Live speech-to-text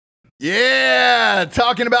Yeah,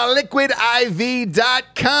 talking about liquidiv.com,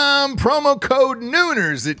 promo code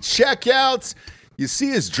Nooners at checkout. You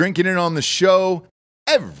see us drinking it on the show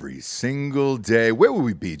every single day. Where would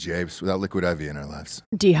we be, James, without Liquid IV in our lives?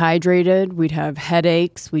 Dehydrated, we'd have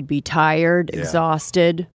headaches, we'd be tired,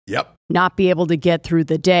 exhausted. Yep. Not be able to get through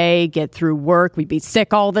the day, get through work. We'd be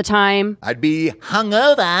sick all the time. I'd be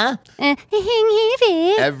hungover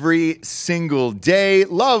every single day.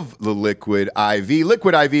 Love the Liquid IV.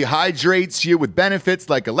 Liquid IV hydrates you with benefits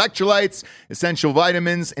like electrolytes, essential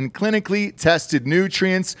vitamins, and clinically tested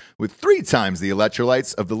nutrients with 3 times the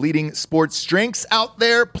electrolytes of the leading sports drinks out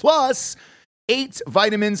there, plus 8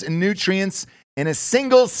 vitamins and nutrients in a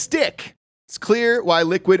single stick. It's clear why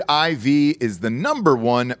Liquid IV is the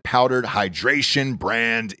 #1 powdered hydration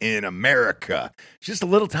brand in America. It's just a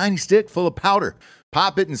little tiny stick full of powder.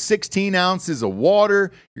 Pop it in 16 ounces of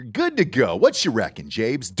water. You're good to go. What you reckon,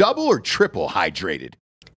 Jabes? Double or triple hydrated?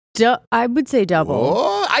 I would say double.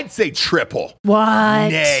 Oh, I'd say triple. What?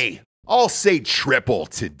 Nay, I'll say triple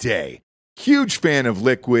today. Huge fan of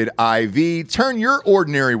Liquid IV. Turn your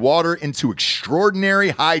ordinary water into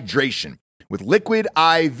extraordinary hydration. With Liquid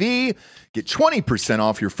IV, get 20%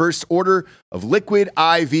 off your first order of Liquid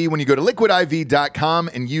IV when you go to liquidiv.com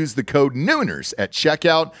and use the code Nooners at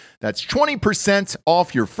checkout. That's 20%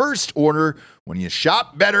 off your first order when you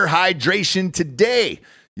shop better hydration today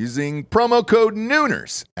using promo code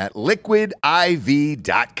Nooners at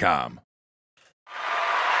liquidiv.com.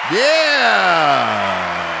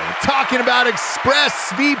 Yeah! Talking about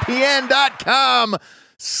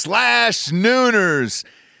expressvpn.com/Nooners.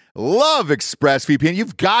 Love ExpressVPN.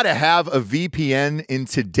 You've got to have a VPN in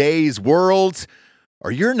today's world,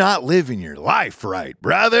 or you're not living your life right,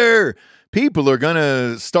 brother. People are going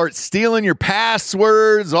to start stealing your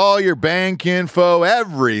passwords, all your bank info,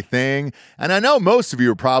 everything. And I know most of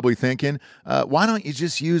you are probably thinking, why don't you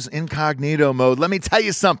just use incognito mode? Let me tell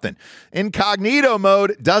you something. Incognito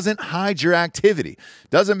mode doesn't hide your activity.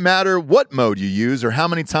 Doesn't matter what mode you use or how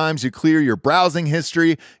many times you clear your browsing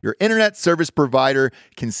history, your internet service provider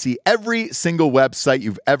can see every single website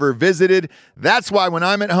you've ever visited. That's why when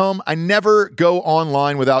I'm at home, I never go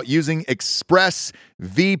online without using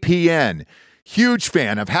ExpressVPN. Huge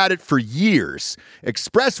fan. I've had it for years.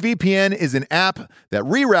 ExpressVPN is an app that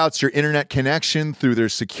reroutes your internet connection through their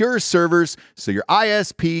secure servers so your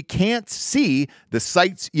ISP can't see the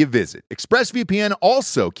sites you visit. ExpressVPN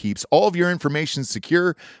also keeps all of your information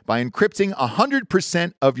secure by encrypting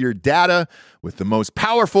 100% of your data with the most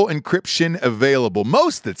powerful encryption available.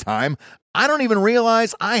 Most of the time, I don't even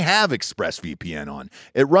realize I have ExpressVPN on.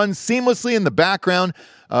 It runs seamlessly in the background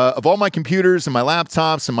of all my computers and my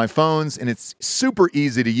laptops and my phones, and it's super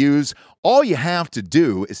easy to use. All you have to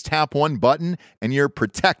do is tap one button and you're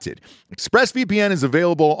protected. ExpressVPN is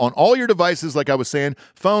available on all your devices, like I was saying,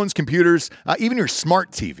 phones, computers, even your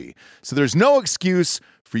smart TV. So there's no excuse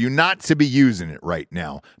for you not to be using it right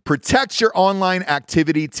now. Protect your online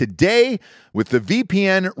activity today with the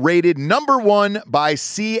VPN rated #1 by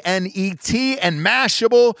CNET and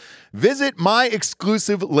Mashable. Visit my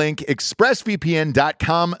exclusive link,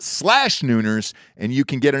 expressvpn.com/Nooners, and you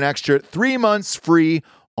can get an extra 3 months free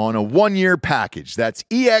on a 1-year package. That's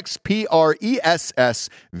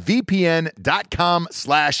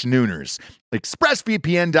expressvpn.com/Nooners.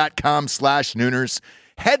 expressvpn.com/Nooners.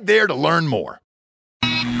 Head there to learn more.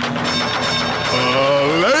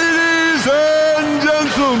 Ladies and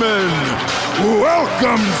gentlemen,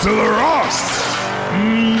 welcome to the Ross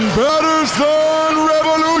Patterson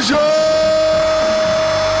Revolution!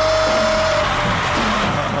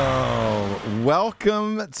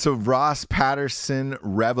 Welcome to Ross Patterson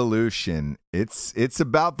Revolution. It's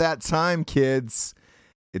about that time, kids.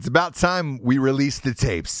 It's about time we release the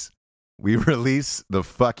tapes. We release the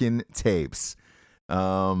fucking tapes.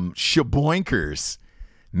 Shaboinkers.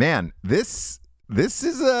 Man, this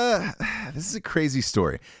is a crazy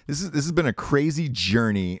story. This has been a crazy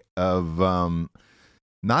journey of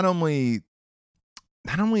not only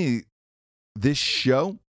this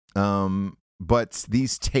show, but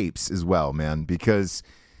these tapes as well, man. Because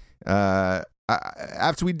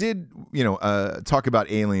after we did, talk about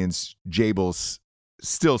aliens, Jables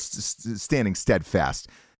still standing steadfast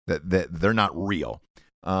that they're not real.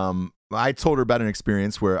 I told her about an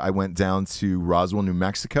experience where I went down to Roswell, New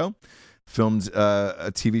Mexico, filmed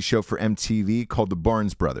a TV show for MTV called The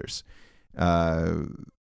Barnes Brothers.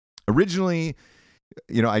 Originally,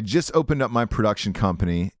 I just opened up my production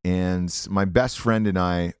company, and my best friend and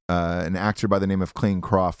I, an actor by the name of Clayton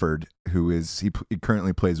Crawford, he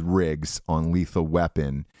currently plays Riggs on Lethal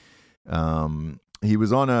Weapon. He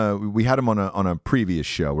was we had him on a previous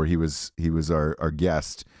show where he was our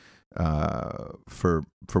guest. for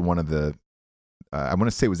one of the I want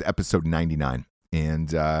to say it was episode 99,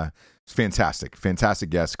 and it's fantastic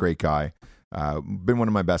guest, great guy. Been one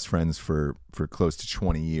of my best friends for close to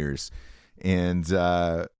 20 years. And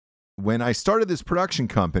when I started this production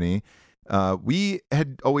company, we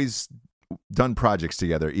had always done projects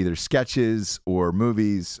together, either sketches or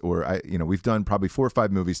movies, or we've done probably 4 or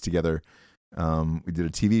 5 movies together. We did a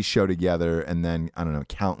TV show together, and then I don't know,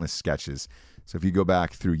 countless sketches. So if you go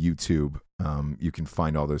back through YouTube, you can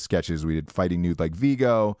find all those sketches. We did Fighting Nude Like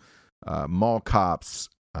Vigo, Mall Cops,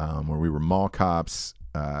 where we were mall cops.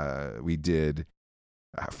 We did,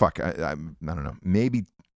 I don't know, maybe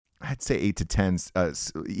I'd say 8 to 10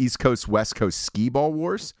 East Coast, West Coast skee ball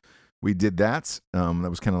wars. We did that. That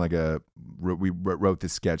was kind of like we wrote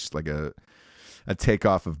this sketch like a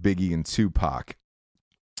takeoff of Biggie and Tupac.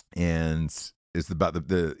 And it's about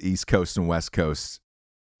the East Coast and West Coast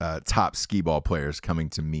top skee ball players coming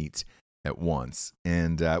to meet at once.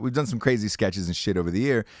 And we've done some crazy sketches and shit over the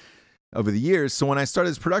years. So when I started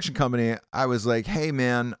this production company, I was like, hey,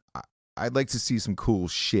 man, I'd like to see some cool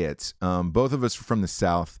shit. Both of us are from the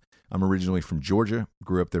South. I'm originally from Georgia.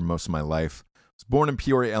 Grew up there most of my life. Was born in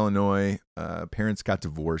Peoria, Illinois. Parents got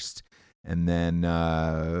divorced. And then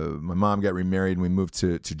my mom got remarried and we moved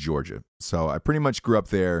to Georgia. So I pretty much grew up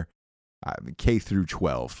there. K through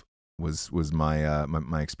 12 was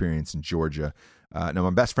my experience in Georgia. Now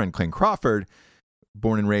my best friend, Clayton Crawford,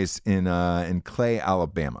 born and raised in Clay,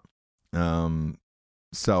 Alabama.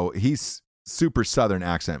 So he's super Southern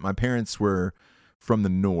accent. My parents were from the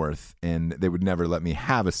North, and they would never let me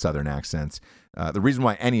have a Southern accent. The reason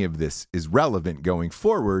why any of this is relevant going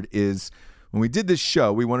forward is when we did this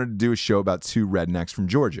show, we wanted to do a show about 2 rednecks from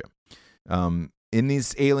Georgia. In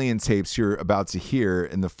these alien tapes you're about to hear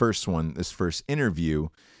in the first one, this first interview,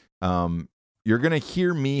 you're going to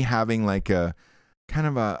hear me having like a kind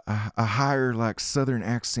of a higher like Southern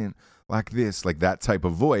accent like this, like that type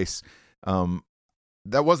of voice.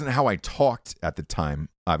 That wasn't how I talked at the time,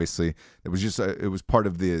 obviously. It was just, it was part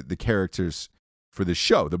of the characters for the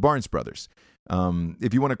show, the Barnes Brothers.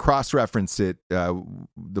 If you want to cross-reference it,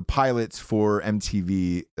 the pilots for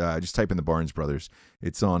MTV, just type in the Barnes Brothers.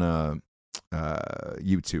 It's on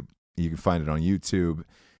YouTube. You can find it on YouTube.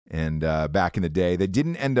 And back in the day, they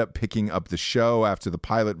didn't end up picking up the show after the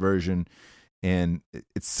pilot version. And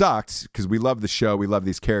it sucked because we loved the show. We loved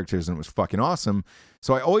these characters, and it was fucking awesome.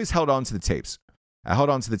 So I always held on to the tapes. I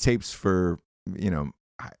held on to the tapes for, when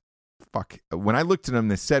I looked at them,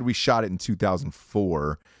 they said we shot it in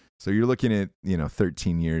 2004. So you're looking at,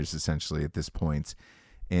 13 years essentially at this point.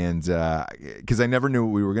 And because I never knew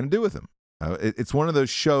what we were going to do with them. It's one of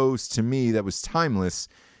those shows to me that was timeless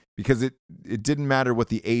because it didn't matter what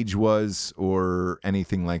the age was or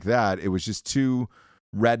anything like that. It was just 2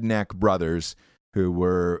 redneck brothers who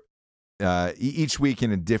were each week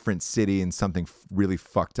in a different city, and something really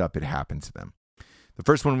fucked up had happened to them. The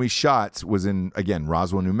first one we shot was in, again,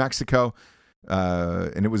 Roswell, New Mexico,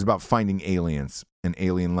 and it was about finding aliens and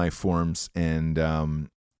alien life forms, and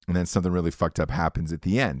then something really fucked up happens at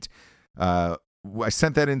the end. I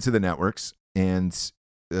sent that into the networks, and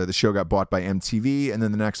the show got bought by MTV, and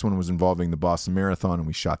then the next one was involving the Boston Marathon, and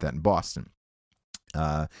we shot that in Boston.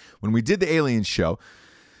 When we did the Aliens show,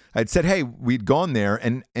 I'd said, hey, we'd gone there,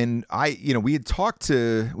 and we'd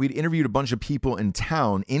interviewed a bunch of people in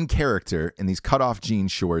town in character in these cut-off jean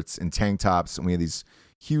shorts and tank tops, and we had these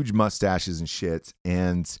huge mustaches and shit.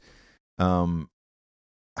 And at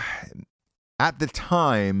the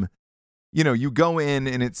time, you go in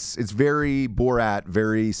and it's very Borat,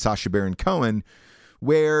 very Sacha Baron Cohen,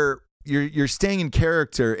 where you're staying in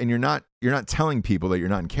character and you're not telling people that you're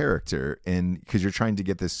not in character, and because you're trying to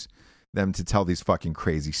get them to tell these fucking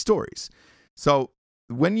crazy stories. So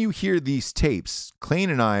when you hear these tapes, Clayton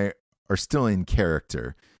and I are still in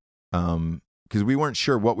character because we weren't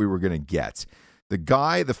sure what we were going to get.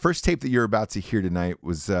 The first tape that you're about to hear tonight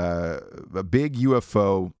was a big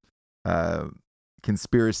UFO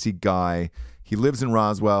conspiracy guy. He lives in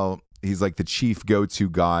Roswell. He's like the chief go-to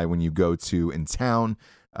guy when you go to in town.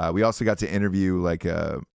 We also got to interview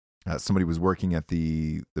somebody was working at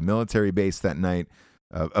the military base that night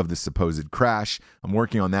of the supposed crash. I'm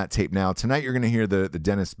working on that tape now. Tonight you're going to hear the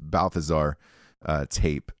Dennis Balthazar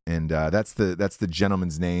tape, and that's the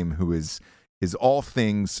gentleman's name who is all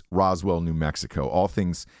things Roswell, New Mexico, all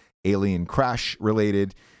things alien crash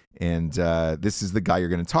related, and this is the guy you're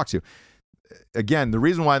going to talk to. Again, the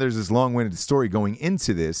reason why there's this long-winded story going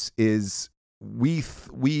into this is we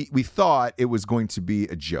thought it was going to be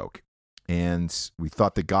a joke, and we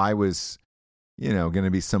thought the guy was going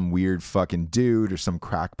to be some weird fucking dude or some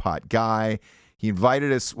crackpot guy. he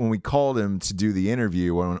invited us when we called him to do the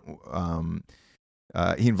interview.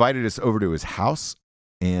 He invited us over to his house,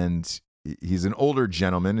 and he's an older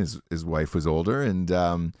gentleman. His wife was older,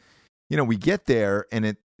 and we get there,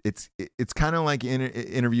 and it's kind of like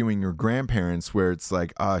interviewing your grandparents, where it's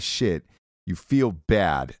like, oh shit, you feel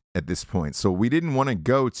bad at this point. So we didn't want to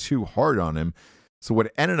go too hard on him. So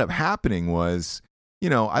what ended up happening was,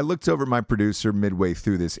 I looked over at my producer midway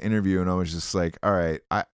through this interview, and I was just like, all right,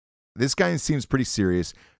 this guy seems pretty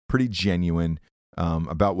serious, pretty genuine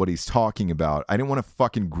about what he's talking about. I didn't want to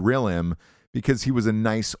fucking grill him because he was a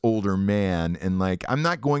nice older man, and like, I'm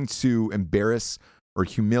not going to embarrass or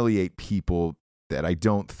humiliate people that I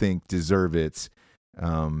don't think deserve it.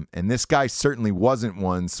 And this guy certainly wasn't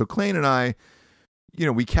one. So Clayton and I,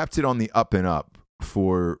 we kept it on the up and up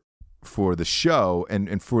for the show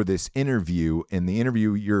and for this interview. And the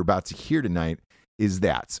interview you're about to hear tonight is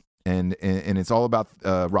that. And it's all about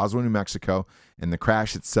Roswell, New Mexico, and the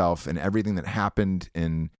crash itself and everything that happened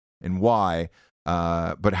and why.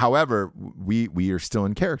 But however, we are still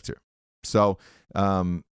in character. So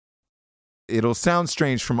it'll sound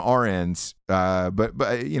strange from our end, but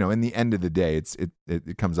in the end of the day,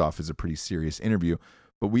 it comes off as a pretty serious interview.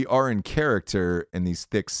 But we are in character in these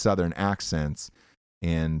thick Southern accents,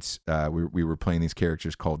 and we were playing these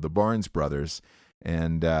characters called the Barnes Brothers.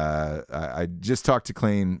 And I just talked to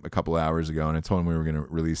Clayton a couple hours ago, and I told him we were going to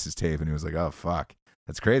release his tape, and he was like, "Oh fuck,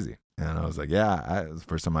 that's crazy." And I was like, "Yeah, it was the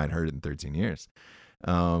first time I'd heard it in 13 years."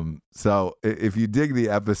 So if you dig the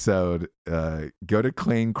episode, go to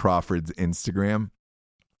Clayton Crawford's Instagram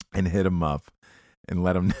and hit him up and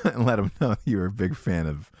let him know you're a big fan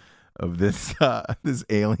of this this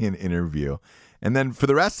alien interview. And then for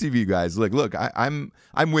the rest of you guys, look, I'm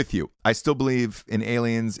with you. I still believe in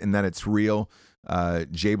aliens and that it's real.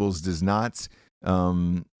 Jables does not.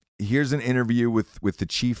 Here's an interview with the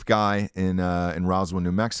chief guy in Roswell,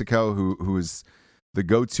 New Mexico, who is the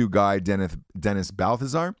go-to guy, Dennis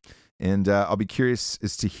Balthazar. And I'll be curious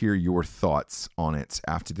as to hear your thoughts on it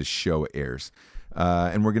after the show airs.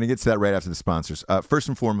 And we're going to get to that right after the sponsors. First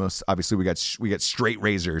and foremost, obviously, we got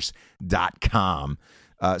straightrazors.com.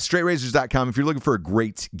 Straightrazors.com, if you're looking for a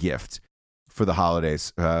great gift for the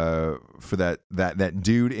holidays, for that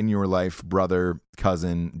dude in your life, brother,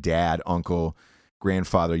 cousin, dad, uncle,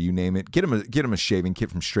 grandfather, you name it, get him a shaving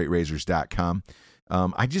kit from straightrazors.com.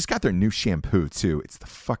 I just got their new shampoo too. It's the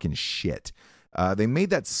fucking shit. They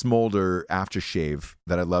made that Smolder aftershave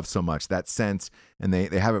that I love so much, that scent, and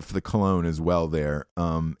they have it for the cologne as well there,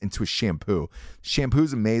 into a shampoo.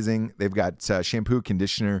 Shampoo's amazing. They've got shampoo,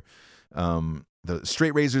 conditioner. The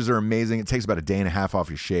straight razors are amazing. It takes about a day and a half off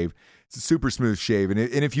your shave. It's a super smooth shave. And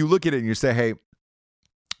if you look at it and you say, hey,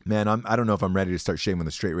 man, I don't know if I'm ready to start shaving with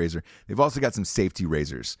a straight razor. They've also got some safety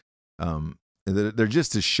razors. They're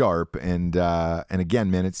just as sharp. And again,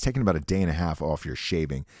 man, it's taking about a day and a half off your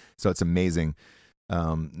shaving. So it's amazing.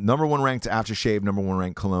 Number one ranked aftershave, number one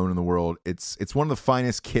ranked cologne in the world. It's one of the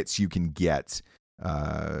finest kits you can get.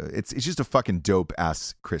 It's just a fucking dope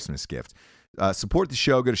ass Christmas gift. Support the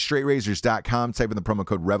show. Go to straightrazors.com. Type in the promo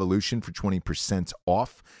code REVOLUTION for 20%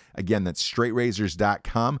 off. Again, that's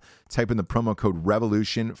straightrazors.com. Type in the promo code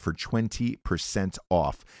REVOLUTION for 20%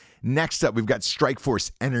 off. Next up, we've got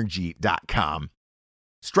strikeforceenergy.com.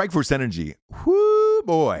 Strikeforce Energy. Whoo,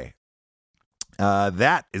 boy.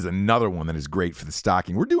 That is another one that is great for the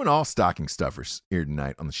stocking. We're doing all stocking stuffers here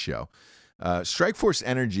tonight on the show. Strikeforce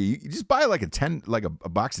Energy, you just buy like a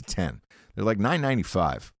box of 10. They're like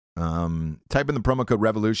 $9.95. Type in the promo code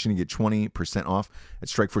REVOLUTION, you get 20% off at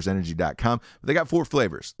strikeforceenergy.com. But they got 4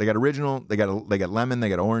 flavors. They got original, they got lemon, they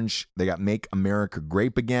got orange, they got Make America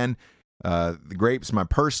Grape Again. The grape's my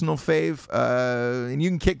personal fave. And you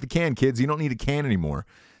can kick the can, kids. You don't need a can anymore.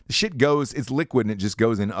 The shit goes, it's liquid and it just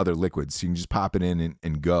goes in other liquids. So you can just pop it in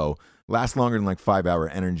and go. Lasts longer than like 5-hour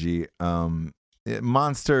energy.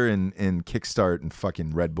 Monster and Kickstart and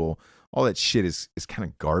fucking Red Bull, all that shit is kind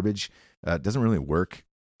of garbage. It doesn't really work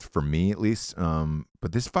for me, at least.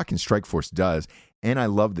 But this fucking Strikeforce does. And I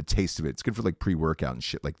love the taste of it. It's good for like pre-workout and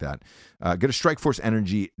shit like that. Go to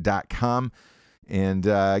strikeforceenergy.com and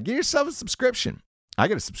get yourself a subscription. I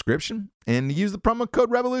got a subscription, and use the promo code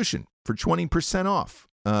REVOLUTION for 20% off.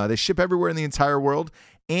 They ship everywhere in the entire world,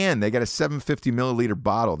 and they got a 750 milliliter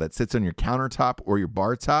bottle that sits on your countertop or your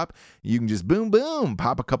bar top. You can just boom, boom,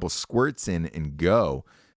 pop a couple squirts in and go.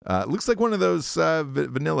 It looks like one of those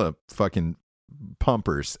vanilla fucking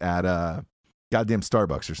pumpers at goddamn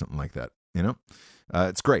Starbucks or something like that, you know?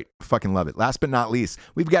 It's great. Fucking love it. Last but not least,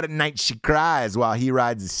 we've got At Night She Cries While He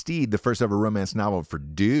Rides His Steed, the first ever romance novel for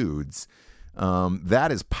dudes.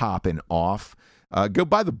 That is popping off. Go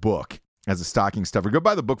buy the book. as a stocking stuffer. Go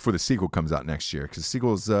buy the book before the sequel comes out next year, because the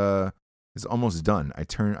sequel is almost done. I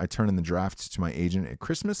turn in the draft to my agent at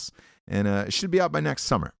Christmas, and it should be out by next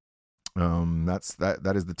summer.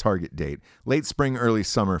 That is the target date. Late spring, early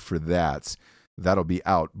summer for that. That'll be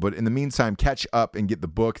out. But in the meantime, catch up and get the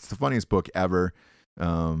book. It's the funniest book ever.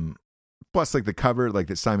 Plus, like the cover, like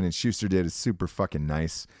that Simon & Schuster did, is super fucking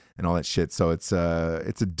nice and all that shit. So it's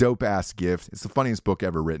a dope ass gift. It's the funniest book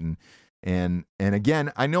ever written. And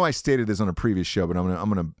again, I know I stated this on a previous show, but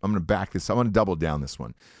I'm gonna back this. I want to double down this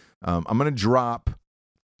one. I'm gonna drop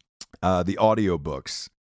the audiobooks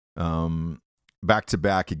back to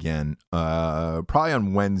back again, probably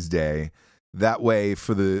on Wednesday. That way,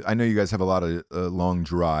 I know you guys have a lot of long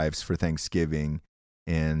drives for Thanksgiving,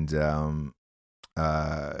 and I'm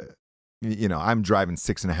driving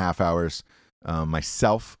 6.5 hours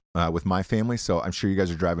myself with my family, so I'm sure you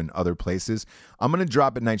guys are driving other places. I'm gonna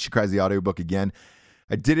drop At Night She Cries, the audiobook again.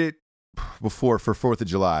 I did it before for 4th of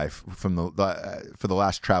July for the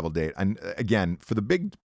last travel date. And again, for the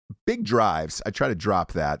big drives, I try to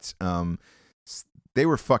drop that. They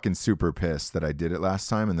were fucking super pissed that I did it last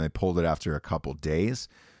time, and they pulled it after a couple days.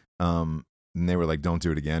 And they were like, "Don't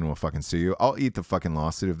do it again. We'll fucking sue you." I'll eat the fucking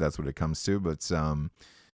lawsuit if that's what it comes to. But so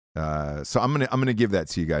I'm gonna give that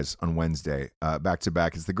to you guys on Wednesday, back to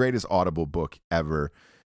back. It's the greatest Audible book ever,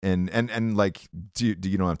 and like, you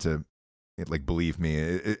don't have to believe me.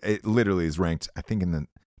 It literally is ranked, I think, in the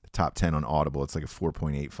top 10 on Audible. It's like a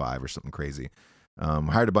 4.85 or something crazy.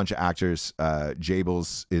 Hired a bunch of actors.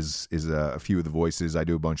 Jables is a few of the voices. I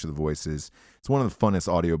do a bunch of the voices. It's one of the funnest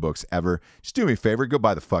audiobooks ever. Just do me a favor, go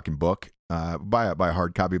buy the fucking book. Buy a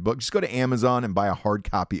hard copy of the book. Just go to Amazon and buy a hard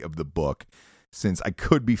copy of the book, since I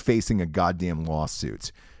could be facing a goddamn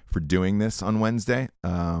lawsuit for doing this on Wednesday.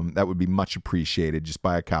 That would be much appreciated. Just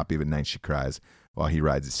buy a copy of At Night She Cries while he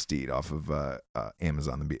rides his steed off of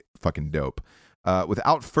Amazon. That'd be fucking dope.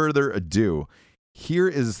 Without further ado, here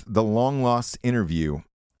is the long lost interview,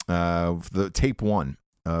 the tape 1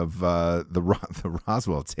 of the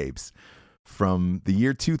Roswell tapes from the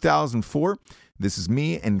year 2004. This is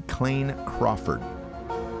me and Clayne Crawford.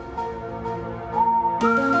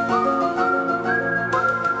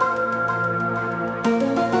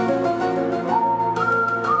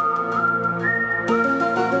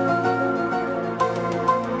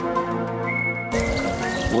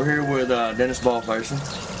 We're here with Dennis Ballfacer,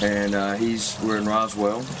 and we're in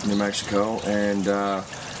Roswell, New Mexico, and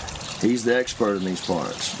he's the expert in these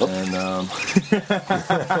parts. And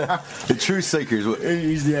the truth seeker is what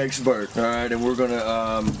he's the expert. All right, and we're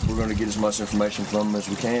gonna get as much information from him as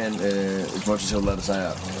we can, as much as he'll let us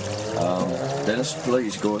have. Dennis,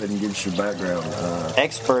 please go ahead and give us your background.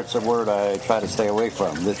 Expert's a word I try to stay away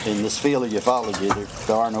from. In this field of ufology,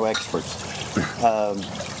 there are no experts.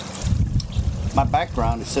 My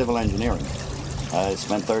background is civil engineering. I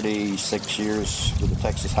spent 36 years with the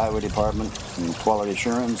Texas Highway Department in quality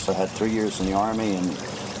assurance. I had 3 years in the Army and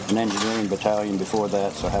an engineering battalion before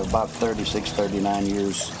that, so I have about 39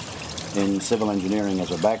 years in civil engineering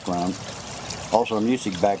as a background. Also a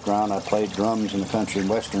music background. I played drums in the country and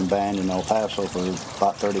western band in El Paso for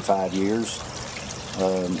about 35 years.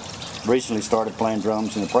 Recently started playing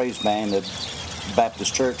drums in a praise band at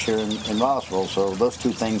Baptist Church here in Roswell, so those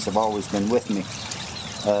two things have always been with me.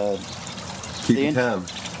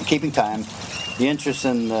 Keeping time. The interest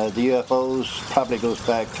in the UFOs probably goes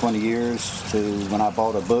back 20 years to when I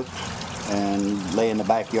bought a book and lay in the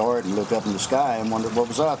backyard and look up in the sky and wondered what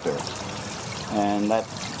was out there. And that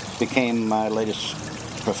became my latest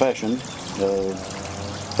profession.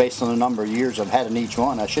 Based on the number of years I've had in each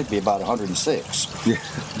one, I should be about 106.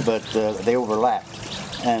 But they overlapped.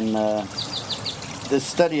 And the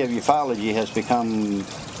study of ufology has become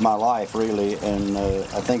my life, really, and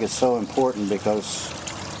I think it's so important because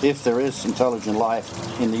if there is intelligent life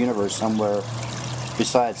in the universe somewhere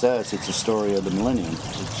besides us, it's a story of the millennium.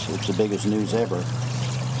 It's the biggest news ever.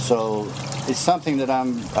 So it's something that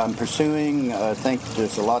I'm pursuing. I think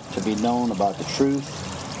there's a lot to be known about the truth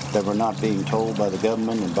that we're not being told by the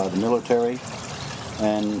government and by the military,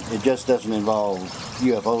 and it just doesn't involve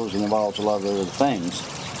UFOs. It involves a lot of other things.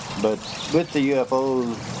 But with the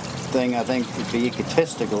UFO thing, I think it'd be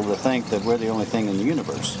egotistical to think that we're the only thing in the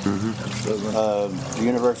universe. Mm-hmm. The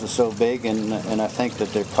universe is so big, and I think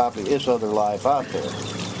that there probably is other life out there.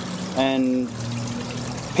 And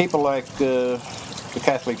people like the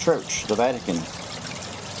Catholic Church, the Vatican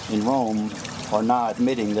in Rome, are now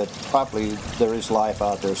admitting that probably there is life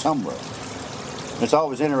out there somewhere. It's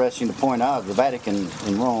always interesting to point out the Vatican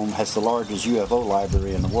in Rome has the largest UFO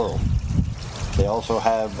library in the world. They also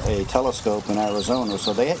have a telescope in Arizona,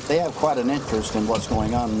 so they have quite an interest in what's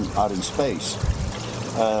going on out in space.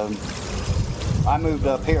 I moved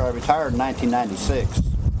up here. I retired in 1996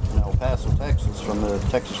 in El Paso, Texas, from the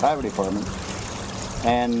Texas Highway Department,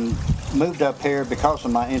 and moved up here because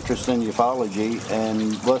of my interest in ufology,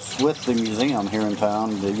 and was with the museum here in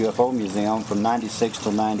town, the UFO Museum, from 96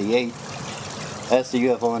 to 98. As the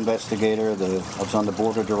UFO investigator, I was on the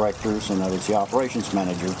board of directors, and I was the operations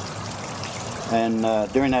manager. And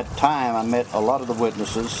during that time, I met a lot of the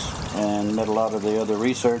witnesses and met a lot of the other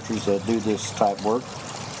researchers that do this type work.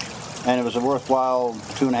 And it was a worthwhile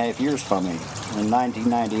 2.5 years for me. In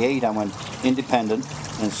 1998, I went independent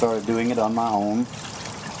and started doing it on my own.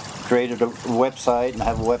 Created a website and I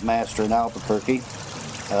have a webmaster in Albuquerque.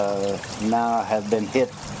 Now I have been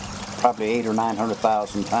hit probably 800,000 or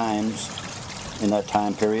 900,000 times in that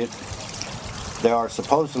time period. There are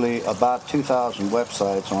supposedly about 2,000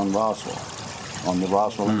 websites on Roswell, on the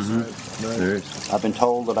Roswell Institute. There is. I've been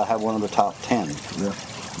told that I have one of the top 10. Yeah.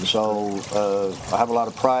 So I have a lot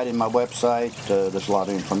of pride in my website. There's a lot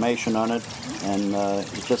of information on it, and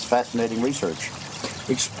it's just fascinating research.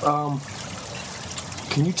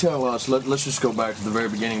 Can you tell us, let's just go back to the very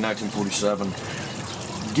beginning, 1947.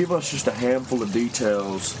 Give us just a handful of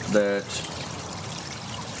details that,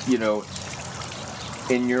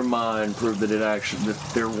 in your mind prove that that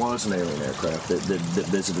there was an alien aircraft that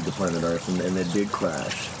visited the planet Earth and that did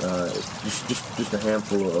crash. Just a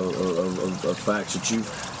handful of facts that you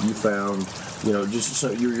found. Just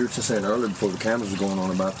so you were just saying earlier before the cameras were going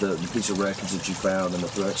on about the piece of wreckage that you found and the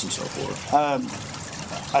threats and so forth.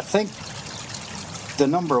 I think the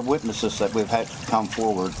number of witnesses that we've had come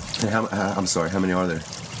forward. I'm sorry, how many are there?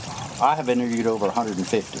 I have interviewed over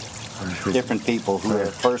 150 different people who are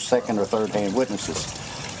first, second, or third-hand witnesses.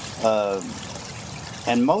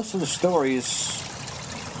 And most of the stories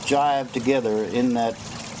jive together in that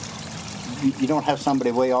you don't have somebody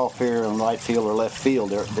way off here in right field or left field.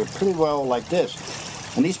 They're pretty well like this.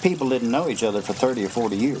 And these people didn't know each other for 30 or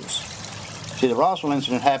 40 years. See, the Roswell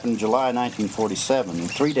incident happened in July 1947, and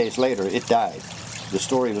 3 days later, it died. The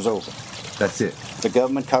story was over. That's it. The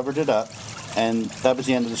government covered it up, and that was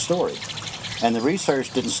the end of the story. And the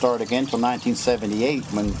research didn't start again until 1978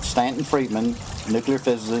 when Stanton Friedman, nuclear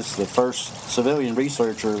physicist, the first civilian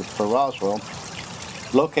researcher for Roswell,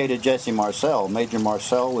 located Jesse Marcel. Major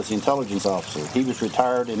Marcel was the intelligence officer. He was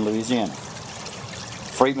retired in Louisiana.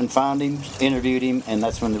 Friedman found him, interviewed him, and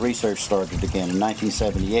that's when the research started again in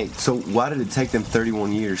 1978. So why did it take them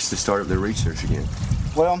 31 years to start up their research again?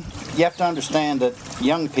 Well, you have to understand that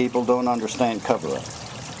young people don't understand cover-up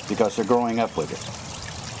because they're growing up with it.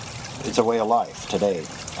 It's a way of life today.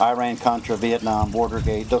 Iran-Contra, Vietnam,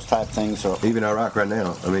 Watergate, those type of things are... Even Iraq right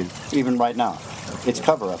now, Even right now. It's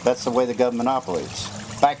cover-up. That's the way the government operates.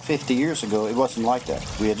 Back 50 years ago, it wasn't like that.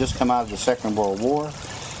 We had just come out of the Second World War.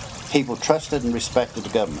 People trusted and respected the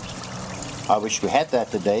government. I wish we had that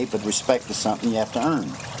today, but respect is something you have to earn.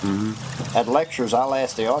 Mm-hmm. At lectures, I'll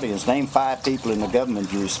ask the audience, name 5 people in the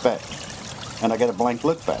government you respect. And I get a blank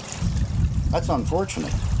look back. That's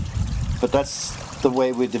unfortunate. But that's the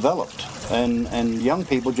way we developed. And young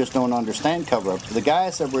people just don't understand cover-up. The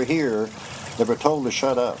guys that were here that were told to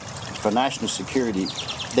shut up for national security,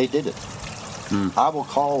 they did it. I will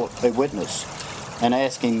call a witness and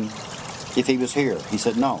ask him if he was here. He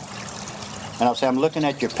said no. And I'll say, I'm looking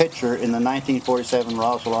at your picture in the 1947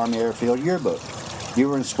 Roswell Army Airfield yearbook. You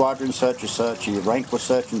were in squadron such and such, your rank was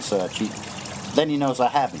such and such. Then he knows I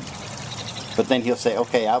have him. But then he'll say,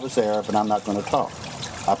 okay, I was there, but I'm not going to talk.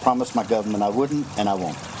 I promised my government I wouldn't, and I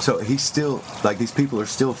won't. So he's still, these people are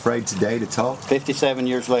still afraid today to talk? 57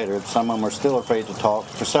 years later, some of them are still afraid to talk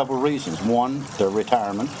for several reasons. One, their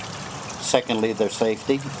retirement. Secondly, their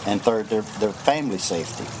safety. And third, their family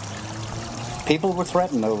safety. People were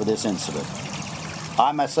threatened over this incident.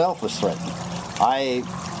 I myself was threatened.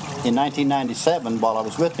 In 1997, while I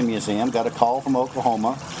was with the museum, got a call from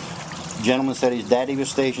Oklahoma. The gentleman said his daddy was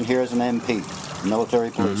stationed here as an MP,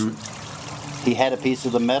 military policeman. Mm-hmm. He had a piece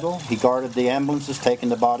of the metal. He guarded the ambulances, taking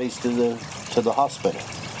the bodies to the hospital.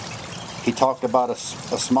 He talked about a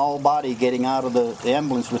small body getting out of the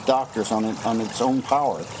ambulance with doctors on its own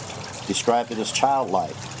power. Described it as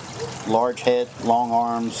childlike. Large head, long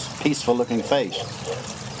arms, peaceful-looking face.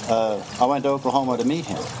 I went to Oklahoma to meet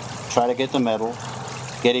him, try to get the metal,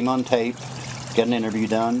 get him on tape, get an interview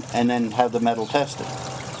done, and then have the metal tested.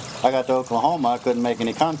 I got to Oklahoma, I couldn't make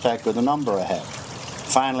any contact with the number I had.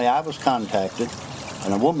 Finally, I was contacted,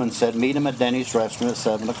 and a woman said, meet him at Denny's restaurant at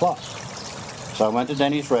 7 o'clock. So I went to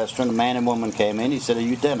Denny's restaurant, a man and woman came in, he said, are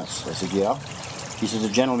you Dennis? I said, yeah. He said, the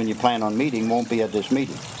gentleman you plan on meeting won't be at this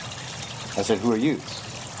meeting. I said, who are you?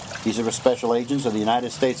 These are special agents of the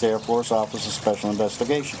United States Air Force Office of Special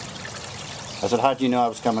Investigation. I said, how did you know I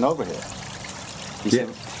was coming over here? He said,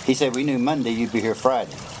 He said, we knew Monday you'd be here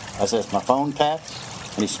Friday. I said, is my phone tapped?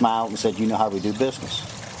 And he smiled and said, you know how we do business.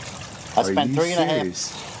 I spent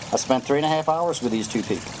 3.5 hours with these two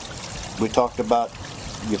people. We talked about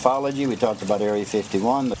ufology. We talked about Area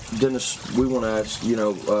 51. Dennis, we want to ask, you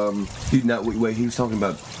know... he was talking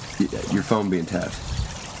about your phone being tapped.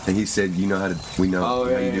 And he said, you know how to... We know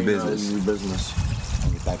how you do business. You do business.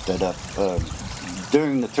 Let me back that up.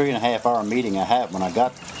 During the 3.5-hour meeting I had when I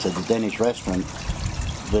got to the Denny's restaurant,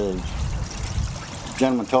 the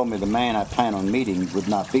gentleman told me the man I plan on meeting would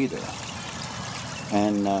not be there.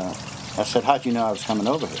 And I said, how'd you know I was coming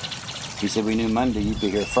over here? He said, we knew Monday you'd be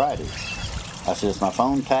here Friday. I said, is my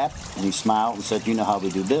phone tapped? And he smiled and said, you know how we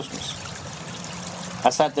do business. I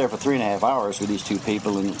sat there for 3.5 hours with these two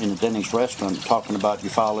people in the Denny's restaurant talking about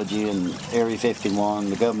ufology and Area 51,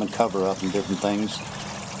 the government cover-up and different things.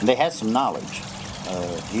 And they had some knowledge.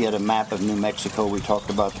 He had a map of New Mexico. We talked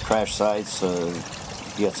about the crash sites.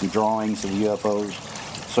 He had some drawings of UFOs.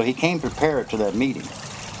 So he came prepared to that meeting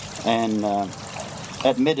and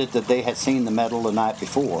admitted that they had seen the medal the night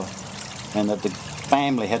before and that the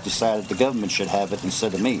family had decided the government should have it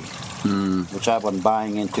instead of me, which I wasn't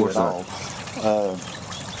buying into at all.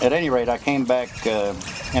 At any rate, I came back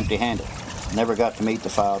empty-handed. Never got to meet the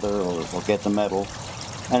father or get the medal.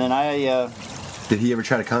 And then Did he ever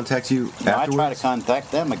try to contact you afterwards? No, I tried to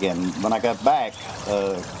contact them again. When I got back,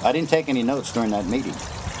 I didn't take any notes during that meeting.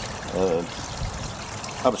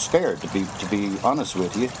 I was scared, to be honest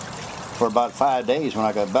with you. For about 5 days when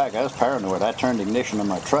I got back, I was paranoid. I turned the ignition on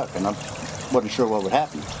my truck, and I wasn't sure what would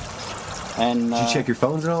happen. And did you check your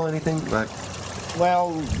phones at all, anything?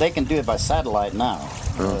 Well, they can do it by satellite now.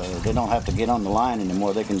 They don't have to get on the line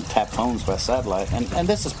anymore. They can tap phones by satellite. And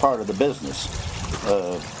this is part of the business.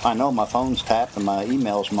 I know my phone's tapped and my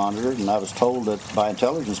email's monitored, and I was told that by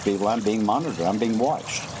intelligence people I'm being monitored, I'm being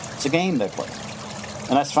watched. It's a game they play.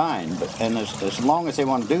 And that's fine. And as long as they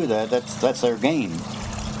want to do that, that's their game.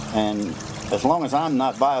 And as long as I'm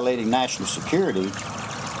not violating national security,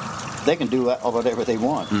 they can do whatever they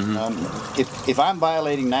want. If I'm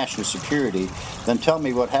violating national security, then tell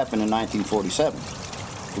me what happened in 1947,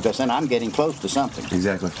 because then I'm getting close to something.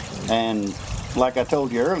 Exactly. And like I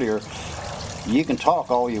told you earlier, you can talk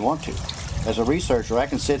all you want to. As a researcher, I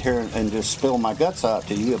can sit here and just spill my guts out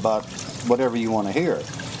to you about whatever you want to hear.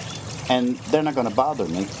 And they're not going to bother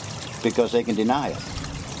me because they can deny it.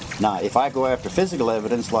 Now, if I go after physical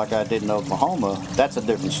evidence like I did in Oklahoma, that's a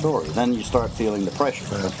different story. Then you start feeling the pressure.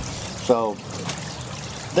 So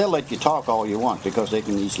they'll let you talk all you want because they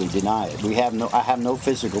can easily deny it. I have no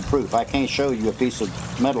physical proof. I can't show you a piece of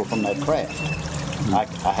metal from that craft.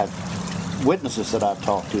 I have witnesses that I've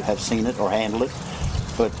talked to have seen it or handled it,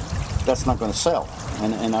 but that's not going to sell,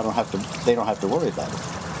 and they don't have to worry about it.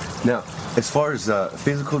 Now, as far as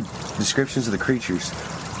physical descriptions of the creatures,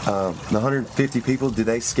 the 150 people, did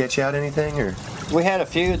they sketch out anything, or? We had a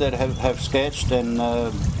few that have sketched, and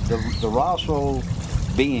the Roswell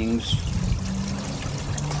beings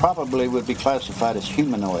probably would be classified as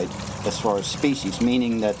humanoid as far as species,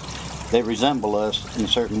 meaning that they resemble us in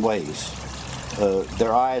certain ways.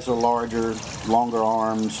 Their eyes are larger, longer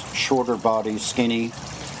arms, shorter bodies, skinny.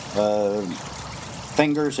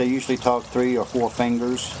 Fingers, they usually talk 3 or 4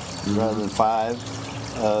 fingers rather than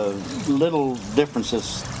 5. Little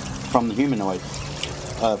differences from the humanoid,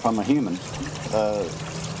 from a human.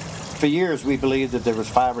 For years we believed that there was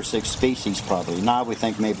 5 or 6 species probably. Now we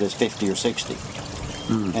think maybe there's 50 or 60.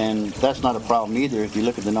 And that's not a problem either if you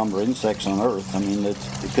look at the number of insects on Earth. I mean, it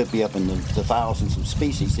could be up in the thousands of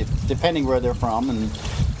species, depending where they're from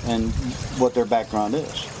and what their background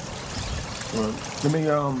is. Well, let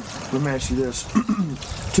me ask you this.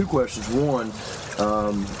 2 questions. One,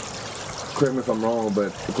 correct me if I'm wrong,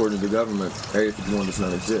 but according to the government, Area 51 does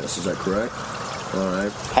not exist. Is that correct? All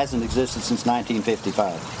right. Hasn't existed since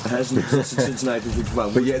 1955. It hasn't existed since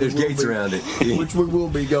 1955. But yeah, there's gates around it. Which we will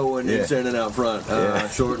be going and standing out front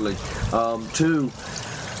shortly. 2,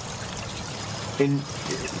 in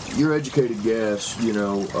your educated guess,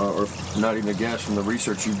 or not even a guess from the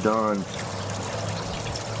research you've done,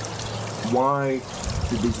 why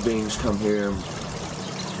did these beings come here?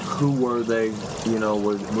 Who were they?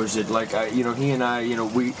 Was it like he and I?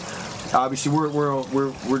 We obviously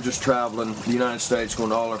we're just traveling the United States, going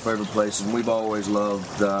to all our favorite places, and we've always loved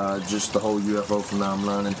just the whole UFO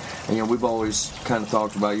phenomenon, and we've always kind of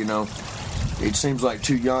talked about it seems like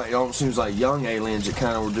it almost seems like young aliens that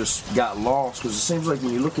kind of just got lost, because it seems like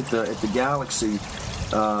when you look at the galaxy.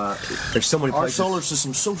 There's so many places. Our solar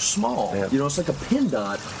system's so small. Yeah. It's like a pin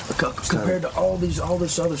dot compared to all this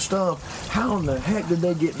other stuff. How in the heck did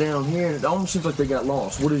they get down here? It almost seems like they got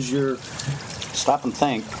lost. What is your... Stop and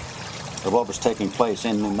think. of what was taking place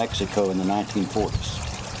in New Mexico in the 1940s.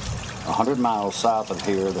 100 miles south of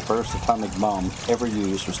here, the first atomic bomb ever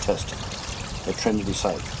used was tested at Trinity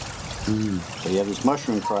Site. So you have this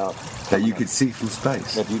mushroom cloud That you could see from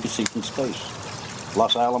space. that you could see from space.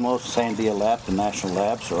 Los Alamos, Sandia Lab, the national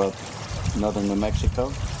labs are up in northern New Mexico.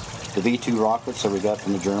 The V-2 rockets that we got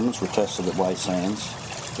from the Germans were tested at White Sands.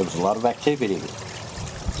 There was a lot of activity.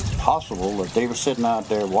 It's possible that they were sitting out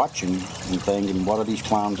there watching and thinking, what are these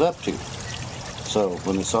clowns up to? So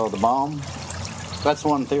when they saw the bomb, that's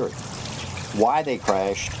one theory. Why they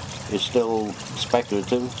crashed is still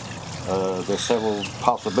speculative. There's several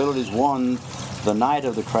possibilities. One, the night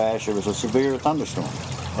of the crash, there was a severe thunderstorm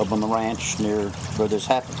up on the ranch near where this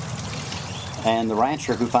happened. And the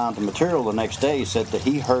rancher who found the material the next day said that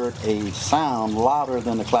he heard a sound louder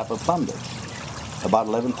than the clap of thunder about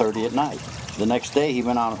 11:30 at night. The next day he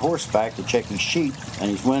went on horseback to check his sheep and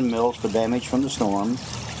his windmills for damage from the storm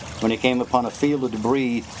when he came upon a field of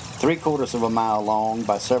debris 3/4 of a mile long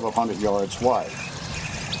by several hundred yards wide.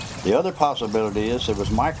 The other possibility is there was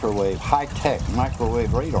high-tech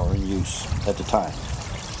microwave radar in use at the time.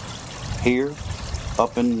 Here,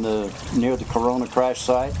 up near the Corona crash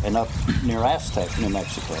site and up near Aztec, New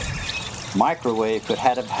Mexico, microwave could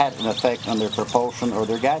have had an effect on their propulsion or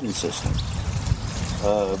their guidance system.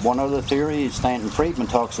 One other theory, Stanton Friedman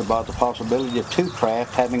talks about the possibility of two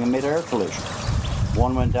craft having a mid-air collision.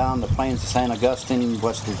 One went down the plains of San Agustin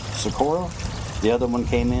west of Socorro. The other one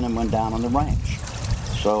came in and went down on the ranch.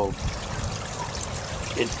 So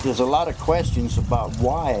there's a lot of questions about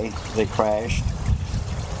why they crashed.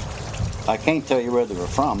 I can't tell you where they were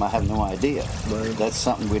from. I have no idea. That's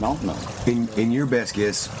something we don't know. In your best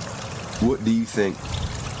guess, what do you think?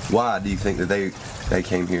 Why do you think that they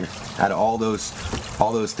came here? Out of all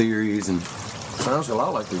those theories and. Sounds a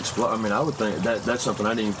lot like the explosion. I mean, I would think that's something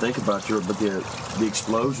I didn't even think about here, but the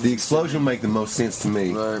explosion. The explosion would make the most sense to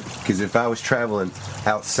me. Right. Because if I was traveling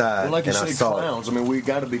outside Well, like you and I say, saw clowns. I mean, we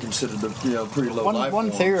got to be considered pretty low life One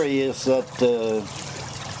forms. theory is that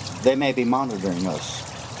they may be monitoring us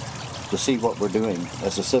to see what we're doing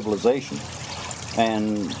as a civilization.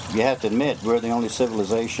 And you have to admit, we're the only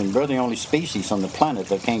civilization, we're the only species on the planet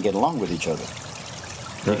that can't get along with each other.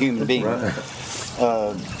 The human being. Right.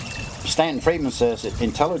 Stanton Friedman says that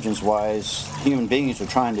intelligence-wise, human beings are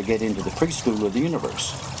trying to get into the preschool of the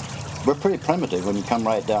universe. We're pretty primitive when you come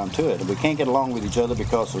right down to it. And we can't get along with each other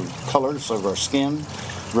because of colors of our skin,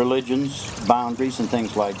 religions, boundaries, and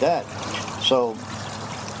things like that. So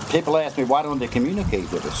people ask me, why don't they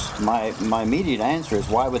communicate with us? My immediate answer is,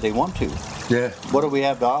 why would they want to? Yeah. What do we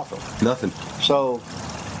have to offer? Nothing. So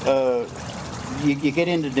you get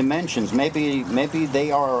into dimensions. Maybe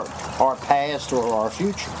they are our past or our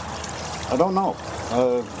future. I don't know.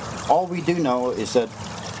 All we do know is that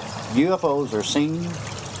UFOs are seen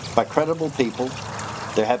by credible people.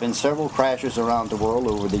 There have been several crashes around the world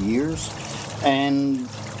over the years, and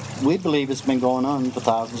we believe it's been going on for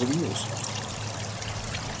thousands of years.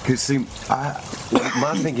 Because see,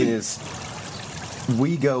 my thinking is,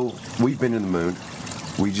 we've been to the moon.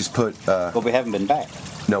 We just put. But we haven't been back.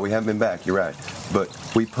 No, we haven't been back. You're right. But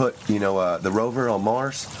we put, the rover on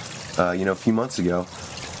Mars, a few months ago.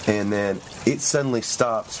 And then it suddenly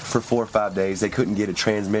stopped for 4 or 5 days. They couldn't get a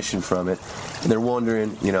transmission from it, and they're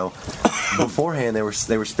wondering, beforehand they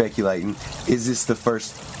were speculating, is this the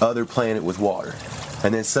first other planet with water?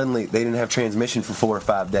 And then suddenly they didn't have transmission for 4 or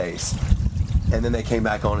 5 days, and then they came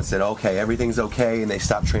back on and said, okay, everything's okay, and they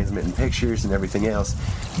stopped transmitting pictures and everything else.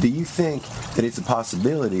 Do you think that it's a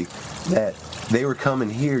possibility that they were coming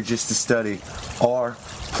here just to study our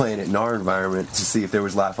planet and our environment to see if there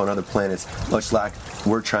was life on other planets, much like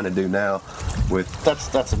we're trying to do now with...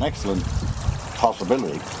 That's an excellent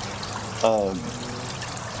possibility.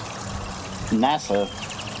 NASA,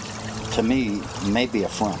 to me, may be a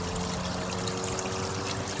front.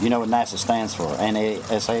 You know what NASA stands for?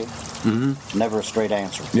 NASA? Mm-hmm. Never a straight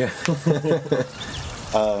answer. Yeah.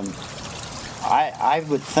 I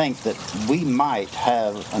would think that we might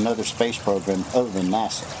have another space program other than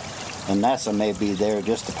NASA. And NASA may be there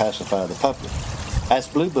just to pacify the public, as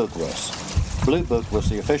Blue Book was. Blue Book was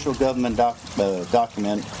the official government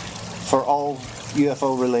document for all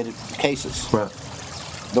UFO-related cases. Right.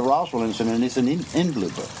 The Roswell incident is in Blue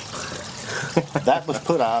Book. That was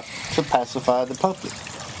put out to pacify the public.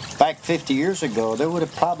 Back 50 years ago, there would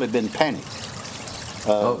have probably been panic.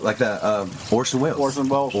 Like that Orson Welles. Orson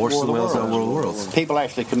Welles' War of the Worlds. Worlds. People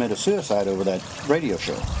actually committed suicide over that radio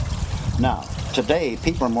show. Now, today,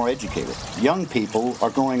 people are more educated. Young people are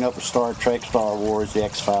growing up with Star Trek, Star Wars, the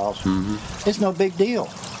X-Files. Mm-hmm. It's no big deal.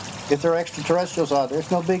 If there are extraterrestrials out there,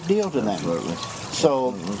 it's no big deal to them. Absolutely.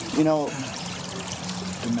 So,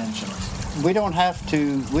 dimensions? We don't have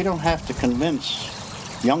to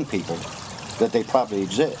convince young people that they probably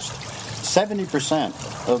exist. 70%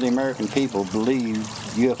 of the American people believe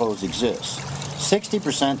UFOs exist.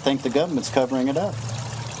 60% think the government's covering it up.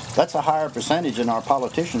 That's a higher percentage than our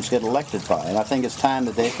politicians get elected by, and I think it's time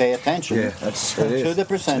that they pay attention to the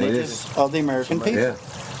percentages of the American people. Yeah.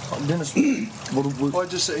 Dennis, Well,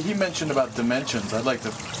 he mentioned about dimensions. I'd like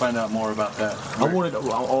to find out more about that. I want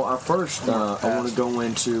to go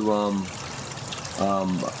into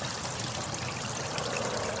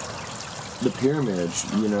the pyramids,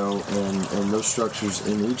 and those structures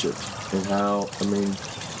in Egypt, and how,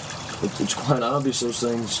 it's quite obvious those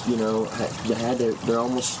things,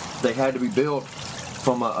 they had to be built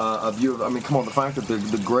from a view of, come on, the fact that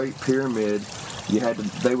the Great Pyramid,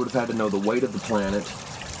 they would have had to know the weight of the planet,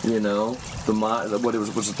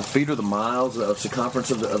 was it the feet or the miles of circumference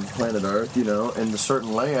of the planet Earth, and the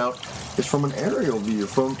certain layout is from an aerial view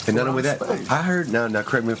from And not only that, space. I heard, now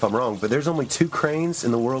correct me if I'm wrong, but there's only 2 cranes in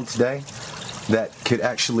the world today that could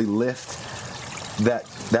actually lift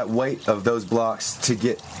that weight of those blocks to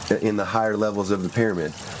get in the higher levels of the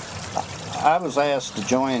pyramid. I was asked to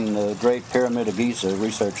join the Great Pyramid of Giza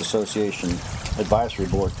Research Association Advisory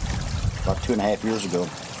Board about 2.5 years ago,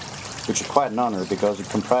 which is quite an honor because it's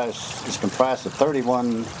comprised of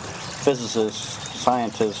 31 physicists,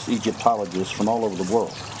 scientists, Egyptologists from all over the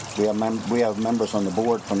world. We have members on the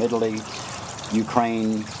board from Italy,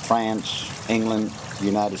 Ukraine, France, England, the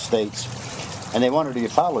United States, and they wanted a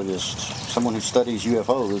ufologist, someone who studies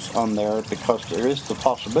UFOs, on there because there is the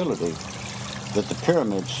possibility that the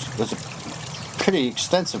pyramids, there's a pretty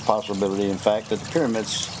extensive possibility, in fact, that the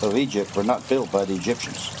pyramids of Egypt were not built by the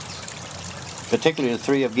Egyptians, particularly the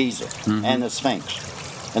 3 of Giza and the Sphinx.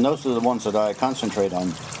 And those are the ones that I concentrate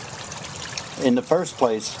on. In the first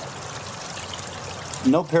place,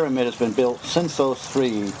 no pyramid has been built since those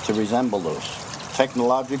 3 to resemble those,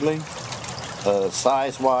 technologically,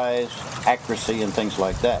 size-wise, accuracy, and things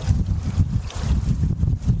like that.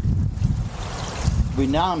 We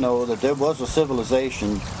now know that there was a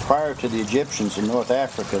civilization prior to the Egyptians in North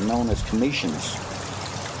Africa known as Cometians.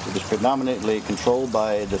 It was predominantly controlled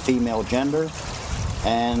by the female gender,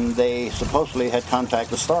 and they supposedly had contact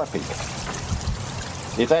with star people.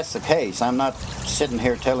 If that's the case, I'm not sitting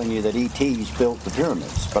here telling you that ETs built the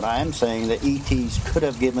pyramids, but I am saying that ETs could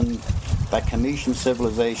have given that Cometian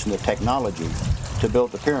civilization the technology to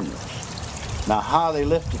build the pyramids. Now, how they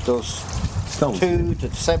lifted those stones, 2 to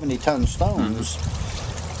 70-ton stones,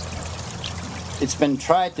 it's been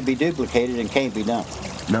tried to be duplicated and can't be done.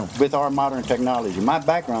 No. With our modern technology. My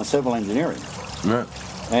background is civil engineering. Right.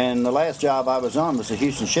 And the last job I was on was the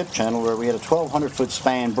Houston Ship Channel, where we had a 1,200-foot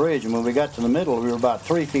span bridge, and when we got to the middle, we were about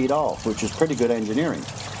 3 feet off, which is pretty good engineering.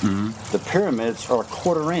 The pyramids are a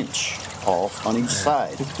 1/4 inch off on each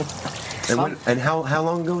side. And how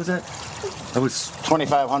long ago was that? That was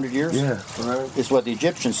 2,500 years? Yeah. Is what the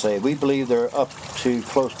Egyptians say. We believe they're up to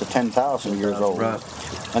close to 10,000 years old. Right.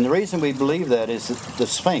 And the reason we believe that is that the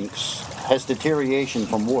Sphinx has deterioration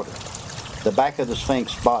from water. The back of the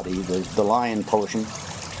Sphinx body, the lion portion,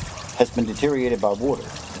 has been deteriorated by water.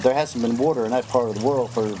 There hasn't been water in that part of the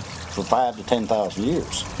world for 5,000 to 10,000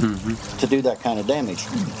 years to do that kind of damage.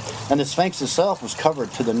 And the Sphinx itself was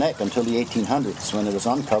covered to the neck until the 1800s when it was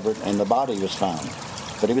uncovered and the body was found.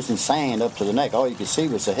 But it was in sand up to the neck. All you could see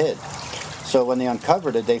was the head. So when they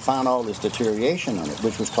uncovered it, they found all this deterioration on it,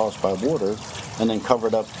 which was caused by water, and then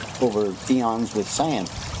covered up over eons with sand.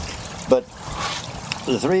 But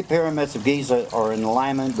the 3 pyramids of Giza are in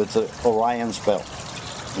alignment with the Orion's belt,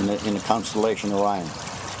 in the constellation Orion.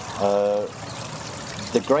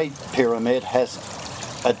 The Great Pyramid has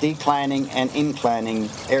a declining and inclining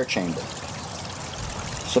air chamber.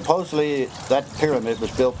 Supposedly, that pyramid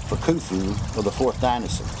was built for Khufu of the 4th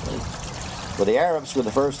dynasty. Well, the Arabs were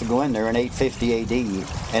the first to go in there in 850 A.D.,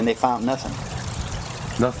 and they found nothing.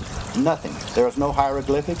 Nothing. There was no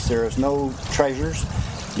hieroglyphics. There was no treasures.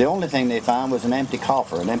 The only thing they found was an empty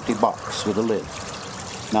coffer, an empty box with a lid.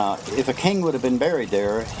 Now, if a king would have been buried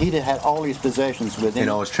there, he'd have had all his possessions with him. And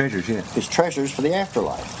all his treasures, yeah. His treasures for the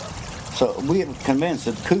afterlife. So we are convinced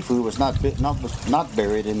that Khufu was not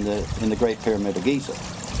buried in the Great Pyramid of Giza.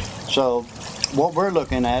 So what we're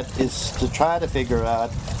looking at is to try to figure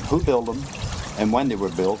out who built them and when they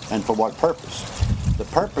were built and for what purpose. The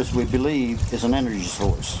purpose, we believe, is an energy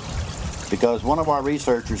source. Because one of our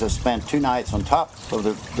researchers has spent 2 nights on top of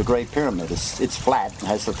the Great Pyramid. It's flat. It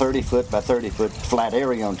has a 30-foot by 30-foot flat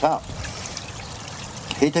area on top.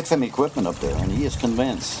 He took some equipment up there, and he is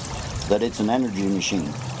convinced that it's an energy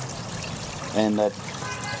machine. And that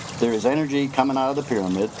there is energy coming out of the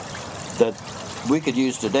pyramid that we could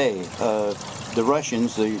use today. the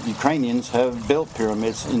Russians, the Ukrainians, have built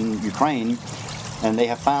pyramids in Ukraine, and they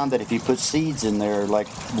have found that if you put seeds in there, like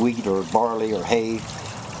wheat or barley or hay,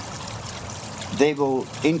 they will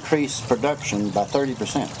increase production by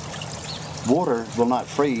 30%. Water will not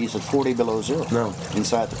freeze at 40 below zero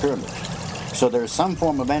inside the pyramid. So there's some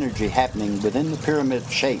form of energy happening within the pyramid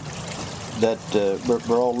shape that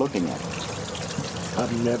we're all looking at.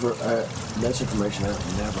 I've never, that's information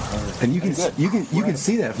I've never heard. And you can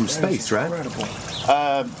see that from space, right? Incredible.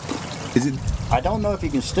 Is it? I don't know if you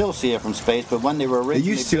can still see it from space, but when they were originally They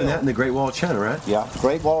used to, built, that in the Great Wall of China, right? Yeah,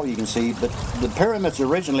 Great Wall you can see, but the pyramids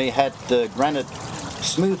originally had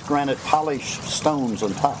smooth granite polished stones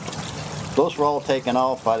on top. Those were all taken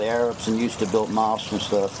off by the Arabs and used to build mosques and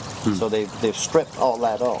stuff. So they've stripped all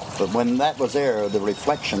that off. But when that was there, the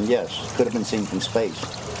reflection, yes, could have been seen from space.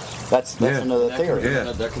 That's another theory.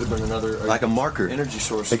 That could have been another like a marker energy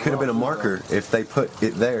source. It could have been a marker if they put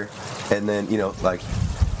it there, and then like.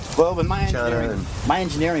 Well, with my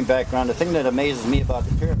engineering background, the thing that amazes me about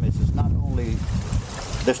the pyramids is not only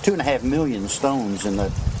there's 2.5 million stones in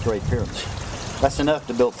the Great Pyramid. That's enough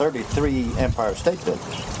to build 33 Empire State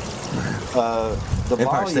Buildings. The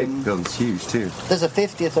Empire State volume, Building's huge too. There's a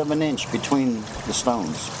 50th of an inch between the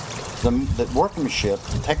stones. The workmanship,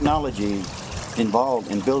 the technology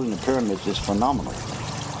involved in building the pyramids is phenomenal.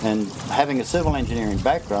 And having a civil engineering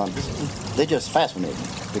background, they just fascinate me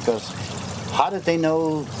because how did they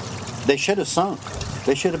know they should have sunk?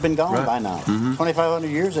 They should have been gone by now. 2,500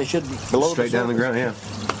 years, they should be below straight down the ground. Yeah.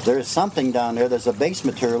 There is something down there. There's a base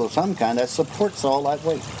material of some kind that supports all that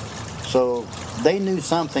weight. So they knew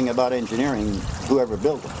something about engineering, whoever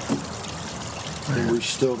built it. And we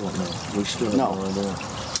still don't know. We still don't know.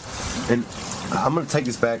 And I'm going to take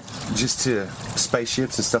this back just to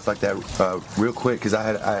spaceships and stuff like that real quick, because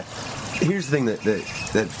here's the thing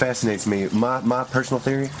that fascinates me. My personal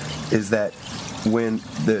theory is that when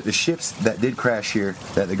the ships that did crash here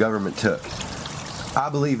that the government took, I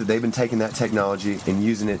believe that they've been taking that technology and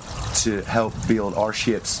using it to help build our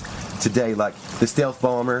ships today, like the stealth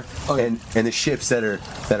bomber and the ships that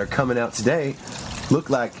are coming out today look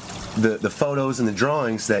like the photos and the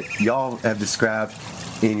drawings that y'all have described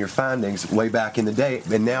in your findings way back in the day,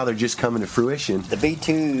 and now they're just coming to fruition. The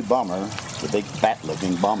B-2 bomber, the big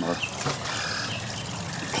bat-looking bomber,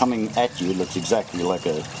 coming at you looks exactly like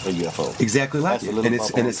a UFO. Exactly like it,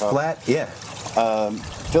 and it's flat. Yeah.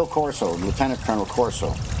 Phil Corso, Lieutenant Colonel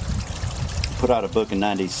Corso, put out a book in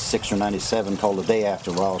 '96 or '97 called The Day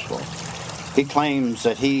After Roswell. He claims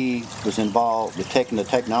that he was involved with taking the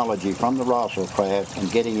technology from the Roswell craft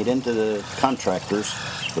and getting it into the contractors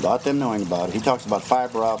without them knowing about it. He talks about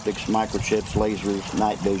fiber optics, microchips, lasers,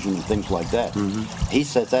 night vision, and things like that. He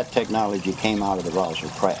says that technology came out of the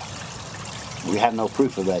Roswell craft. We have no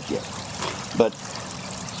proof of that yet. But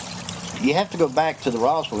you have to go back to the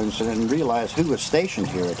Roswell incident and realize who was stationed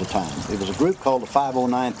here at the time. It was a group called the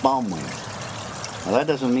 509th Bomb Wing. Now that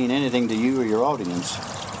doesn't mean anything to you or your audience,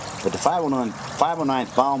 but the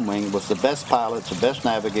 509th Bomb Wing was the best pilots, the best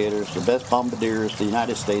navigators, the best bombardiers the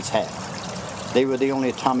United States had. They were the only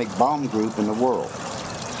atomic bomb group in the world.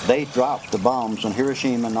 They dropped the bombs on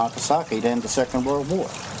Hiroshima and Nagasaki to end the Second World War.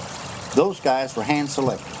 Those guys were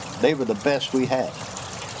hand-selected. They were the best we had.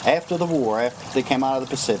 After the war, after they came out of the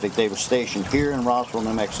Pacific, they were stationed here in Roswell,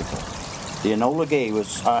 New Mexico. The Enola Gay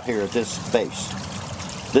was out here at this base.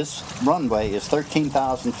 This runway is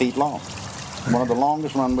 13,000 feet long, one of the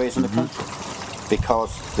longest runways in the country,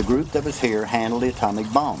 because the group that was here handled the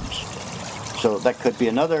atomic bombs. So that could be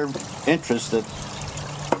another interest that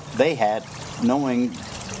they had, knowing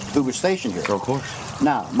who was stationed here. Of course.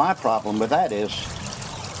 Now, my problem with that is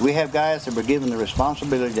we have guys that were given the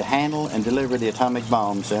responsibility to handle and deliver the atomic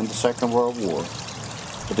bombs in the Second World War.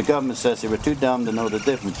 But the government says they were too dumb to know the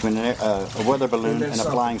difference between a weather balloon and a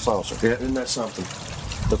flying saucer. Yeah. Isn't that something?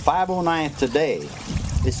 The 509th today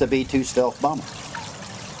is the B-2 stealth bomber.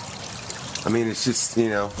 I mean, it's just,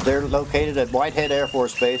 They're located at Whitehead Air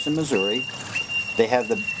Force Base in Missouri. They have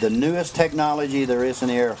the newest technology there is in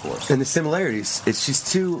the Air Force. And the similarities, it's just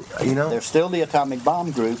too, They're still the atomic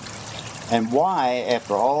bomb group. And why,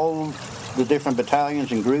 after all the different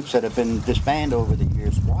battalions and groups that have been disbanded over the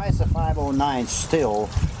years, why is the 509 still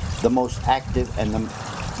the most active and the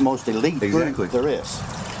most elite group there is?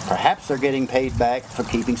 Perhaps they're getting paid back for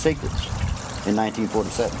keeping secrets in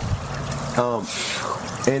 1947.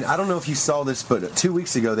 And I don't know if you saw this, but 2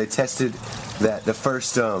 weeks ago they tested the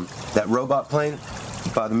first that robot plane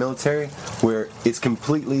by the military, where it's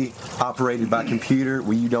completely operated by computer,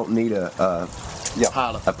 where you don't need a Yeah.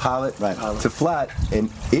 a pilot Right. to fly it, and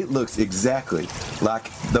it looks exactly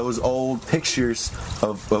like those old pictures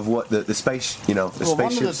of what the space, the Well, one of the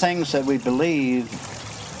spaceships. things that we believe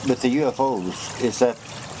with the UFOs is that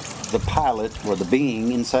the pilot or the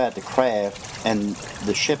being inside the craft and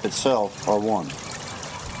the ship itself are one.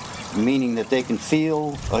 Meaning that they can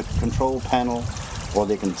feel a control panel or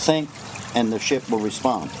they can think and the ship will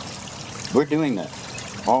respond. We're doing that.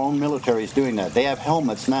 Our own military is doing that. They have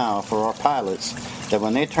helmets now for our pilots that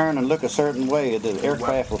when they turn and look a certain way, the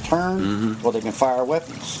aircraft will turn or they can fire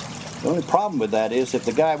weapons. The only problem with that is if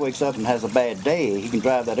the guy wakes up and has a bad day, he can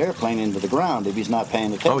drive that airplane into the ground if he's not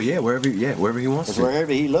paying attention. Oh yeah, wherever he wants Because to.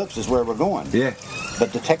 wherever he looks is where we're going. Yeah.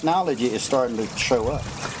 But the technology is starting to show up.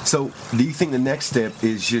 So, do you think the next step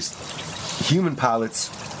is just human pilots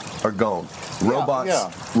are gone?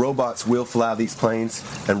 Robots will fly these planes,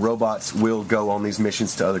 and robots will go on these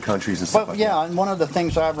missions to other countries and stuff Well, like yeah, that. and one of the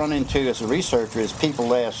things I've run into as a researcher is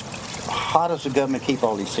people ask, how does the government keep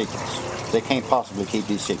all these secrets? They can't possibly keep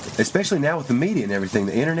these secrets. Especially now with the media and everything,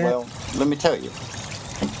 the internet. Well, let me tell you.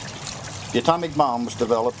 The atomic bomb was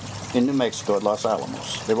developed in New Mexico at Los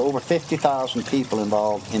Alamos. There were over 50,000 people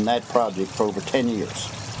involved in that project for over 10 years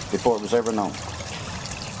before it was ever known.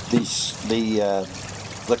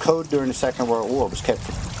 The code during the Second World War was kept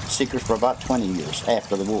secret for about 20 years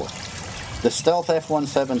after the war. The stealth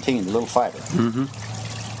F-117, the little fighter,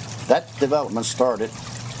 that development started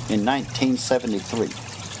in 1973.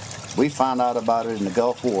 We found out about it in the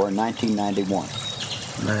Gulf War in 1991.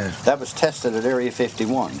 Man. That was tested at Area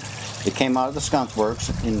 51. It came out of the Skunk Works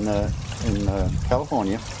in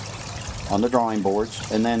California on the drawing boards,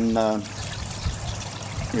 and then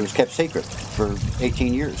it was kept secret for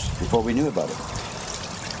 18 years before we knew about it.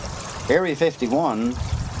 Area 51,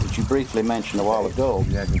 which you briefly mentioned a while ago,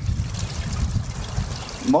 Exactly.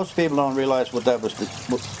 most people don't realize what that was,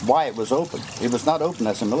 why it was open. It was not open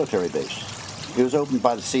as a military base. It was opened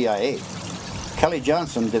by the CIA. Kelly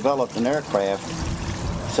Johnson developed an aircraft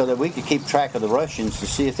so that we could keep track of the Russians to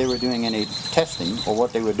see if they were doing any testing or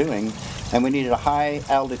what they were doing, and we needed a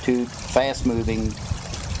high-altitude, fast-moving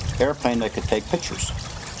airplane that could take pictures.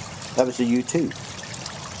 That was the U-2.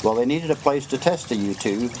 Well, they needed a place to test the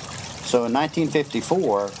U-2, so in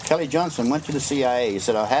 1954, Kelly Johnson went to the CIA and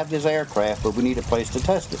said, I'll have this aircraft, but we need a place to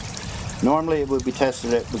test it. Normally, it would be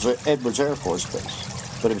tested at Edwards Air Force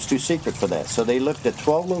Base, but it was too secret for that. So they looked at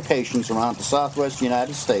 12 locations around the southwest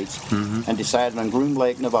United States and decided on Groom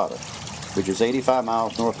Lake, Nevada, which is 85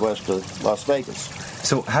 miles northwest of Las Vegas.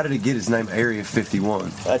 So, how did it get its name Area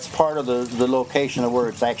 51? That's part of the location of where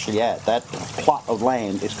it's actually at. That plot of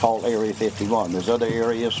land is called Area 51. There's other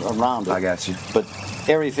areas around it. I got you. But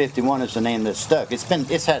Area 51 is the name that stuck.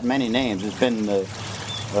 It's had many names. It's been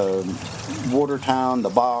Watertown, the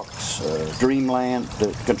Box, Dreamland.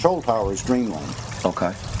 The control tower is Dreamland.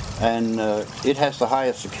 Okay. And it has the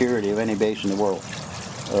highest security of any base in the world.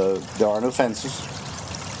 There are no fences.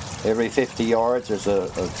 Every 50 yards there's a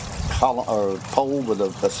pole with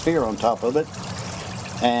a sphere on top of it,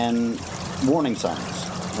 and warning signs.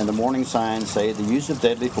 And the warning signs say the use of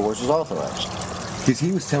deadly force is authorized. Because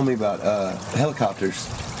he was telling me about helicopters.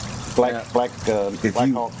 Black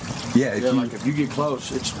Hawk. If you get close,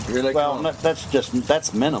 here they come. Well,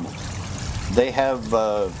 that's minimal. They have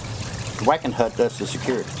Wackenhut does the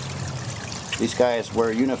security. These guys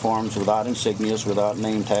wear uniforms without insignias, without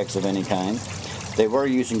name tags of any kind. They were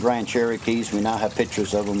using Grand Cherokees. We now have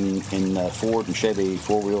pictures of them in Ford and Chevy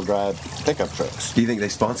four-wheel drive pickup trucks. Do you think they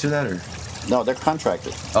sponsor that, or? No, they're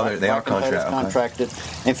contracted. Oh, they are Wackenhut is contracted.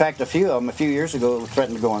 In fact, a few of them, a few years ago,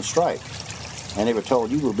 threatened to go on strike. And they were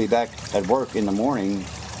told, you will be back at work in the morning,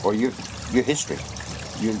 or you're history.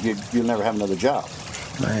 You'll never have another job.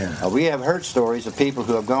 Man. We have heard stories of people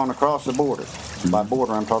who have gone across the border. By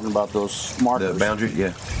border, I'm talking about those markers. The boundary,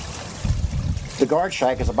 yeah. The guard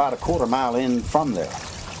shack is about a quarter mile in from there.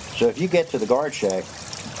 So if you get to the guard shack,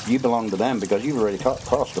 you belong to them because you've already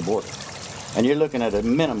crossed the border. And you're looking at a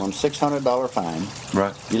minimum $600 fine.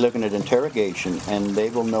 Right. You're looking at interrogation, and they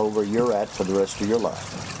will know where you're at for the rest of your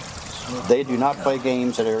life. They do not play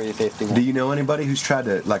games at Area 51. Do you know anybody who's tried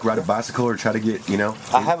to ride a bicycle or try to get,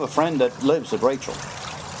 I have a friend that lives at Rachel,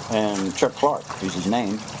 and Chuck Clark is his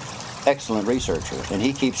name. Excellent researcher, and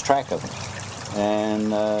he keeps track of them. And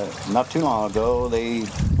not too long ago, the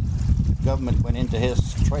government went into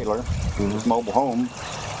his trailer, his mobile home,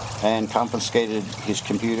 and confiscated his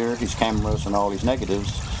computer, his cameras, and all his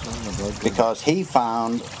negatives because he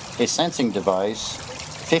found a sensing device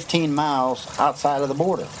 15 miles outside of the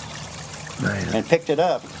border. Man. And picked it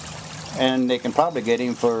up, and they can probably get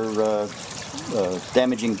him for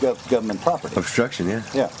damaging government property. Obstruction, yeah.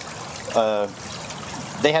 Yeah.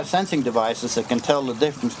 They have sensing devices that can tell the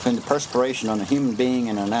difference between the perspiration on a human being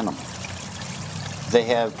and an animal. They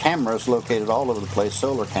have cameras located all over the place,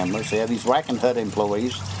 solar cameras. They have these Wackenhut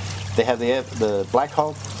employees. They have the Black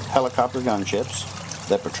Hawk helicopter gunships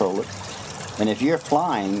that patrol it. And if you're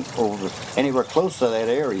flying over anywhere close to that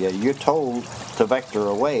area, you're told to vector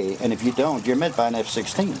away. And if you don't, you're met by an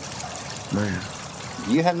F-16. Man.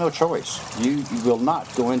 You have no choice. You will not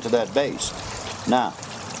go into that base. Now,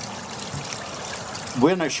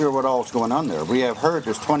 we're not sure what all's going on there. We have heard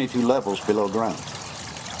there's 22 levels below ground.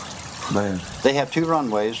 Man. They have 2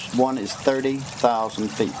 runways. One is 30,000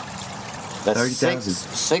 feet. That's 30,000.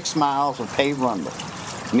 6 miles of paved runway,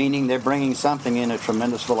 meaning they're bringing something in at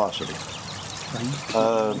tremendous velocity.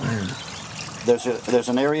 There's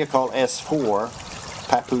an area called S4,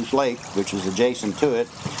 Papoose Lake, which is adjacent to it,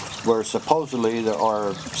 where supposedly there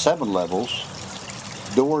are 7 levels,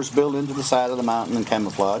 doors built into the side of the mountain and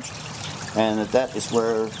camouflage, and that is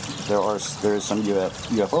where there is some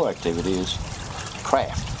UFO activity, is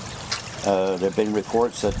craft. There have been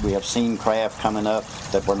reports that we have seen craft coming up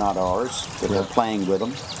that were not ours, that they're playing with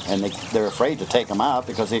them, and they're afraid to take them out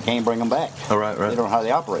because they can't bring them back. Oh, right. They don't know how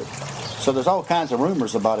they operate. So there's all kinds of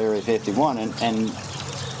rumors about Area 51, and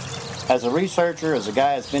as a researcher, as a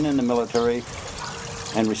guy that's been in the military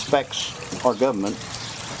and respects our government,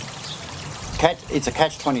 it's a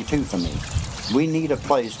catch-22 for me. We need a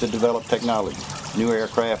place to develop technology, new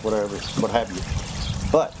aircraft, whatever, what have you.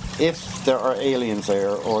 But if there are aliens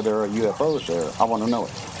there or there are UFOs there, I want to know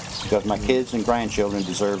it, because my kids and grandchildren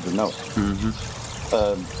deserve to know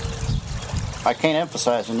it. I can't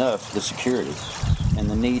emphasize enough the security and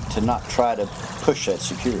the need to not try to push that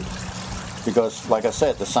security. Because, like I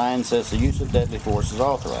said, the sign says the use of deadly force is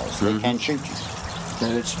authorized. They can shoot you.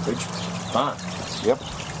 And it's fine. Yep.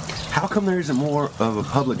 How come there isn't more of a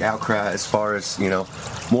public outcry as far as,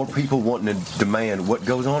 more people wanting to demand what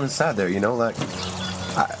goes on inside there, like...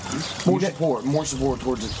 More support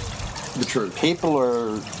towards the truth. People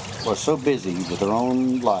are so busy with their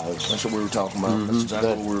own lives. That's what we were talking about. That's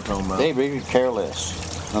exactly what we were talking about. They really care less.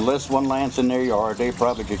 Unless one lands in their yard, they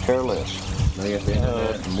probably could care less. They got the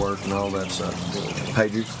internet and work and all that stuff.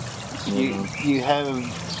 Pagers. You have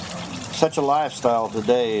such a lifestyle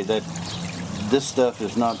today that this stuff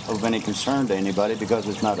is not of any concern to anybody because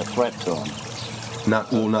it's not a threat to them.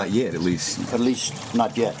 Not yet, at least. At least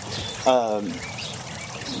not yet.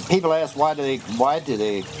 People ask why do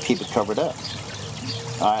they keep it covered up?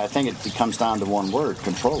 I think it comes down to one word: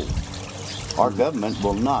 control. Our government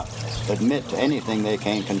will not admit to anything they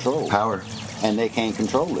can't control. Power. And they can't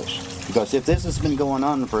control this. Because if this has been going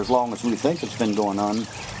on for as long as we think it's been going on,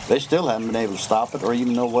 they still haven't been able to stop it or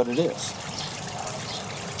even know what it is.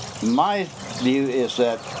 My view is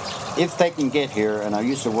that if they can get here, and I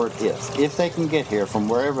use the word if they can get here from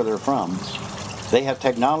wherever they're from, they have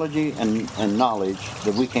technology and knowledge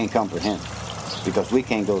that we can't comprehend because we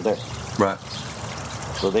can't go there. Right.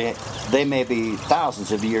 So they may be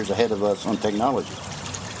thousands of years ahead of us on technology.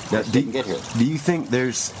 Now, They can get here. Do you think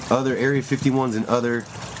there's other Area 51s in other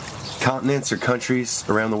continents or countries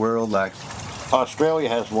around the world? Like Australia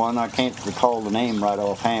has one. I can't recall the name right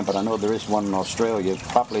offhand, but I know there is one in Australia,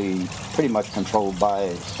 probably pretty much controlled by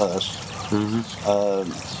us.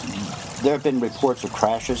 There have been reports of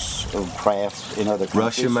crashes of craft in other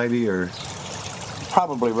countries. Russia, maybe, or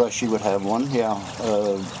probably Russia would have one. Yeah.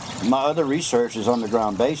 My other research is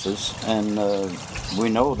underground bases, and we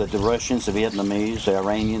know that the Russians, the Vietnamese, the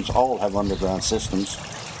Iranians all have underground systems,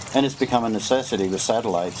 and it's become a necessity with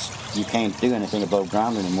satellites. You can't do anything above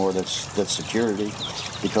ground anymore that's security,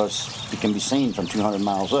 because it can be seen from 200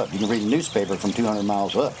 miles up. You can read a newspaper from 200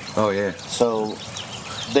 miles up. Oh, yeah. So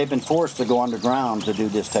they've been forced to go underground to do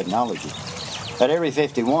this technology. At Area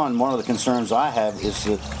 51, one of the concerns I have is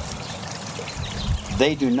that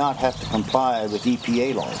they do not have to comply with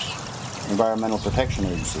EPA laws, Environmental Protection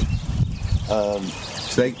Agency. So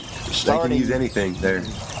they can use anything there.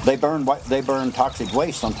 They burn toxic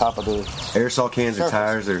waste on top of the aerosol cans or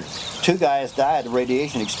tires or. 2 guys died of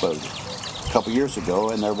radiation exposure a couple years ago,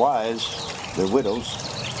 and their wives, their widows,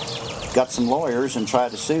 got some lawyers and tried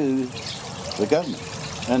to sue the government.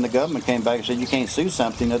 And the government came back and said, you can't sue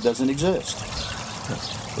something that doesn't exist.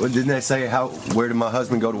 Well, didn't they say where did my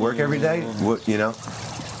husband go to work every day? What,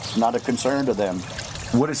 It's not a concern to them.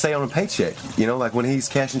 What did it say on a paycheck? Like when he's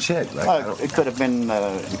cashing check. It could have been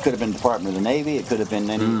Department of the Navy. It could have been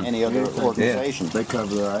any other organization. They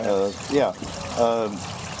cover their ass.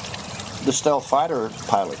 The stealth fighter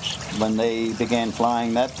pilots, when they began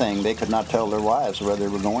flying that thing, they could not tell their wives where they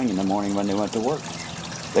were going in the morning when they went to work.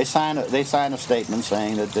 They sign a statement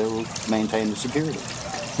saying that they will maintain the security.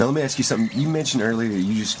 Now let me ask you something. You mentioned earlier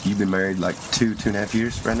you've been married like 2.5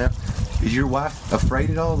 years right now. Is your wife afraid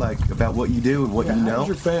at all, like about what you do and what you know?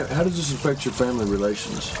 How does this affect your family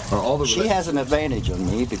relations? Or all the She has an advantage of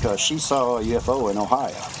me because she saw a UFO in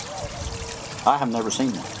Ohio. I have never seen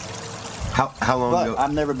one. How long ago?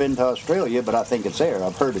 I've never been to Australia, but I think it's there.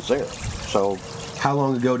 I've heard it's there. So. How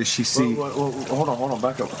long ago did she see? Well, hold on,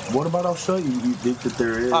 back up. What about Australia? You think that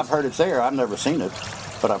there is? I've heard it's there. I've never seen it,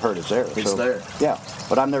 but I've heard it's there. It's there. Yeah,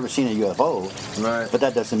 but I've never seen a UFO. Right. But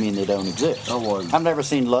that doesn't mean they don't exist. Oh, well. I've never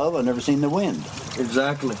seen love. I've never seen the wind.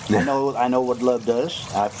 Exactly. I know what love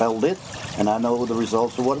does. I felt it, and I know the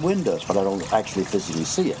results of what wind does, but I don't actually physically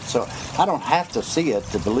see it. So I don't have to see it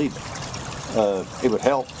to believe it. It would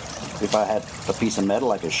help if I had a piece of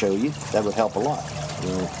metal I could show you. That would help a lot.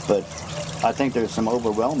 Yeah. But I think there's some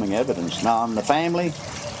overwhelming evidence. Now, on the family,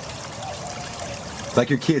 like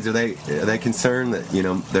your kids, are they concerned that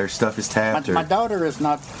their stuff is tapped? My daughter is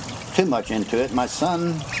not too much into it. My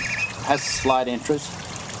son has slight interest,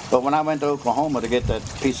 but when I went to Oklahoma to get that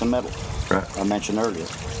piece of metal I mentioned earlier,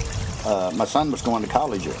 my son was going to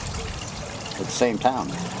college here at the same town,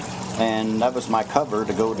 and that was my cover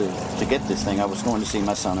to go to get this thing. I was going to see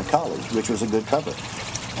my son at college, which was a good cover.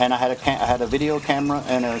 And I had a video camera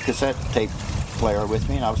and a cassette tape player with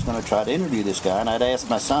me, and I was going to try to interview this guy. And I'd asked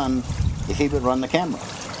my son if he would run the camera.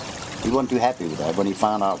 He wasn't too happy with that when he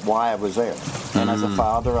found out why I was there. And as a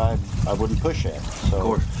father, I wouldn't push that. So, of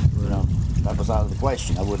course, that was out of the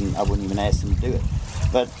question. I wouldn't even ask him to do it.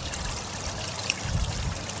 But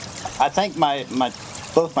I think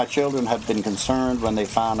both my children have been concerned when they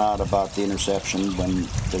found out about the interception. When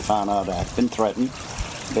they found out I'd been threatened,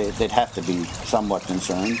 they'd have to be somewhat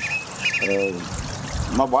concerned.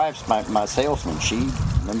 My wife's my salesman.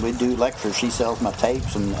 When we do lectures, she sells my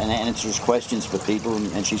tapes and answers questions for people,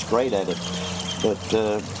 and she's great at it. But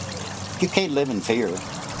you can't live in fear.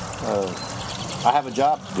 I have a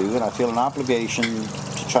job to do, and I feel an obligation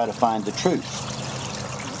to try to find the truth.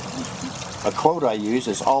 A quote I use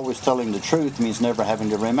is, always telling the truth means never having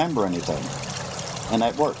to remember anything. And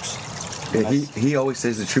that works. Yeah, he always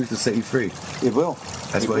says the truth will set you free. It will.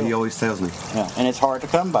 That's what he always tells me. Yeah, and it's hard to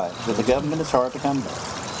come by. With the government, it's hard to come by.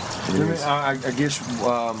 I guess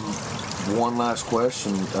one last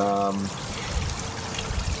question.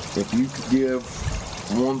 If you could give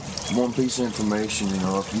one piece of information,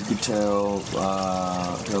 if you could tell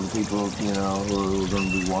the people, who are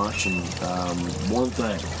going to be watching, one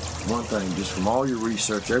thing, just from all your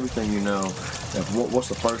research, everything you know, what's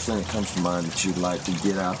the first thing that comes to mind that you'd like to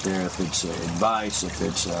get out there? If it's advice, if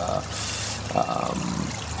it's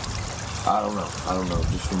I don't know.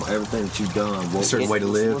 Just from everything that you've done, a certain way to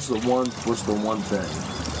live. What's the one thing?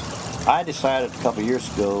 I decided a couple of years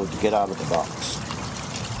ago to get out of the box.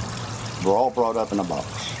 We're all brought up in a box.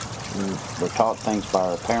 We're taught things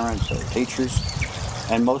by our parents, our teachers,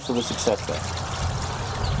 and most of us accept that.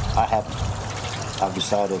 I haven't. I've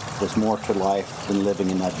decided there's more to life than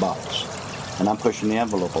living in that box, and I'm pushing the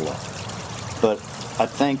envelope a lot. But I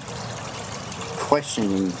think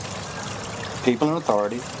questioning people in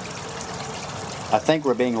authority, I think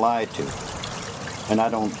we're being lied to, and I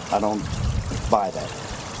don't buy that.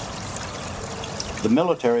 The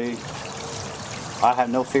military, I have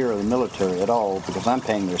no fear of the military at all because I'm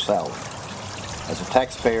paying their salary. As a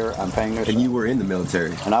taxpayer, I'm paying their salary. And you were in the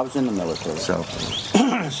military. And I was in the military. So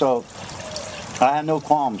I have no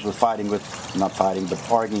qualms with arguing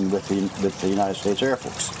with the United States Air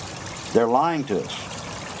Force. They're lying to us.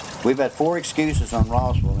 We've had 4 excuses on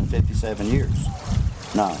Roswell in 57 years.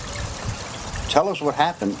 Now, tell us what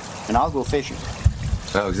happened, and I'll go fishing.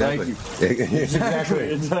 Oh, exactly.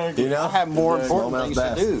 Exactly. I have more important things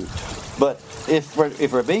to do. But if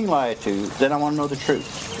we're being lied to, then I want to know the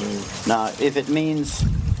truth. Now, if it means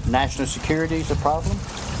national security is a problem,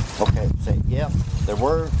 okay, say, yeah, there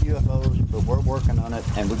were UFOs, but we're working on it,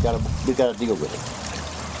 and we've got to deal with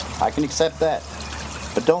it. I can accept that.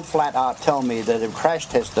 But don't flat out tell me that they were crash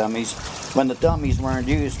test dummies when the dummies weren't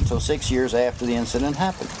used until 6 years after the incident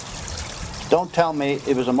happened. Don't tell me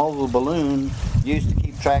it was a mobile balloon used to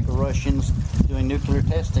keep track of Russians doing nuclear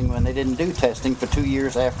testing when they didn't do testing for 2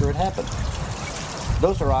 years after it happened.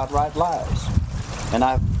 Those are outright lies. And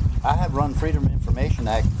I have run Freedom of Information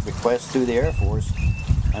Act requests through the Air Force,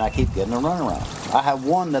 and I keep getting a runaround. I have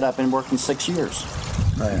one that I've been working 6 years,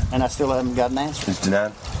 and I still haven't got an answer. It's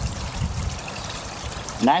denied.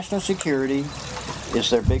 National security is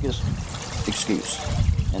their biggest excuse.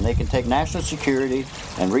 And they can take national security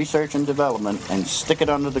and research and development and stick it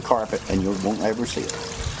under the carpet, and you won't ever see it.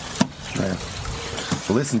 Yeah.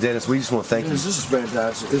 Well, listen, Dennis, we just want to thank you. This is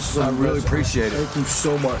fantastic. I really appreciate it. Thank you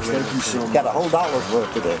so much. Thank you so much. Got a whole dollar's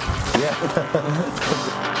worth today.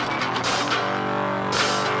 Yeah.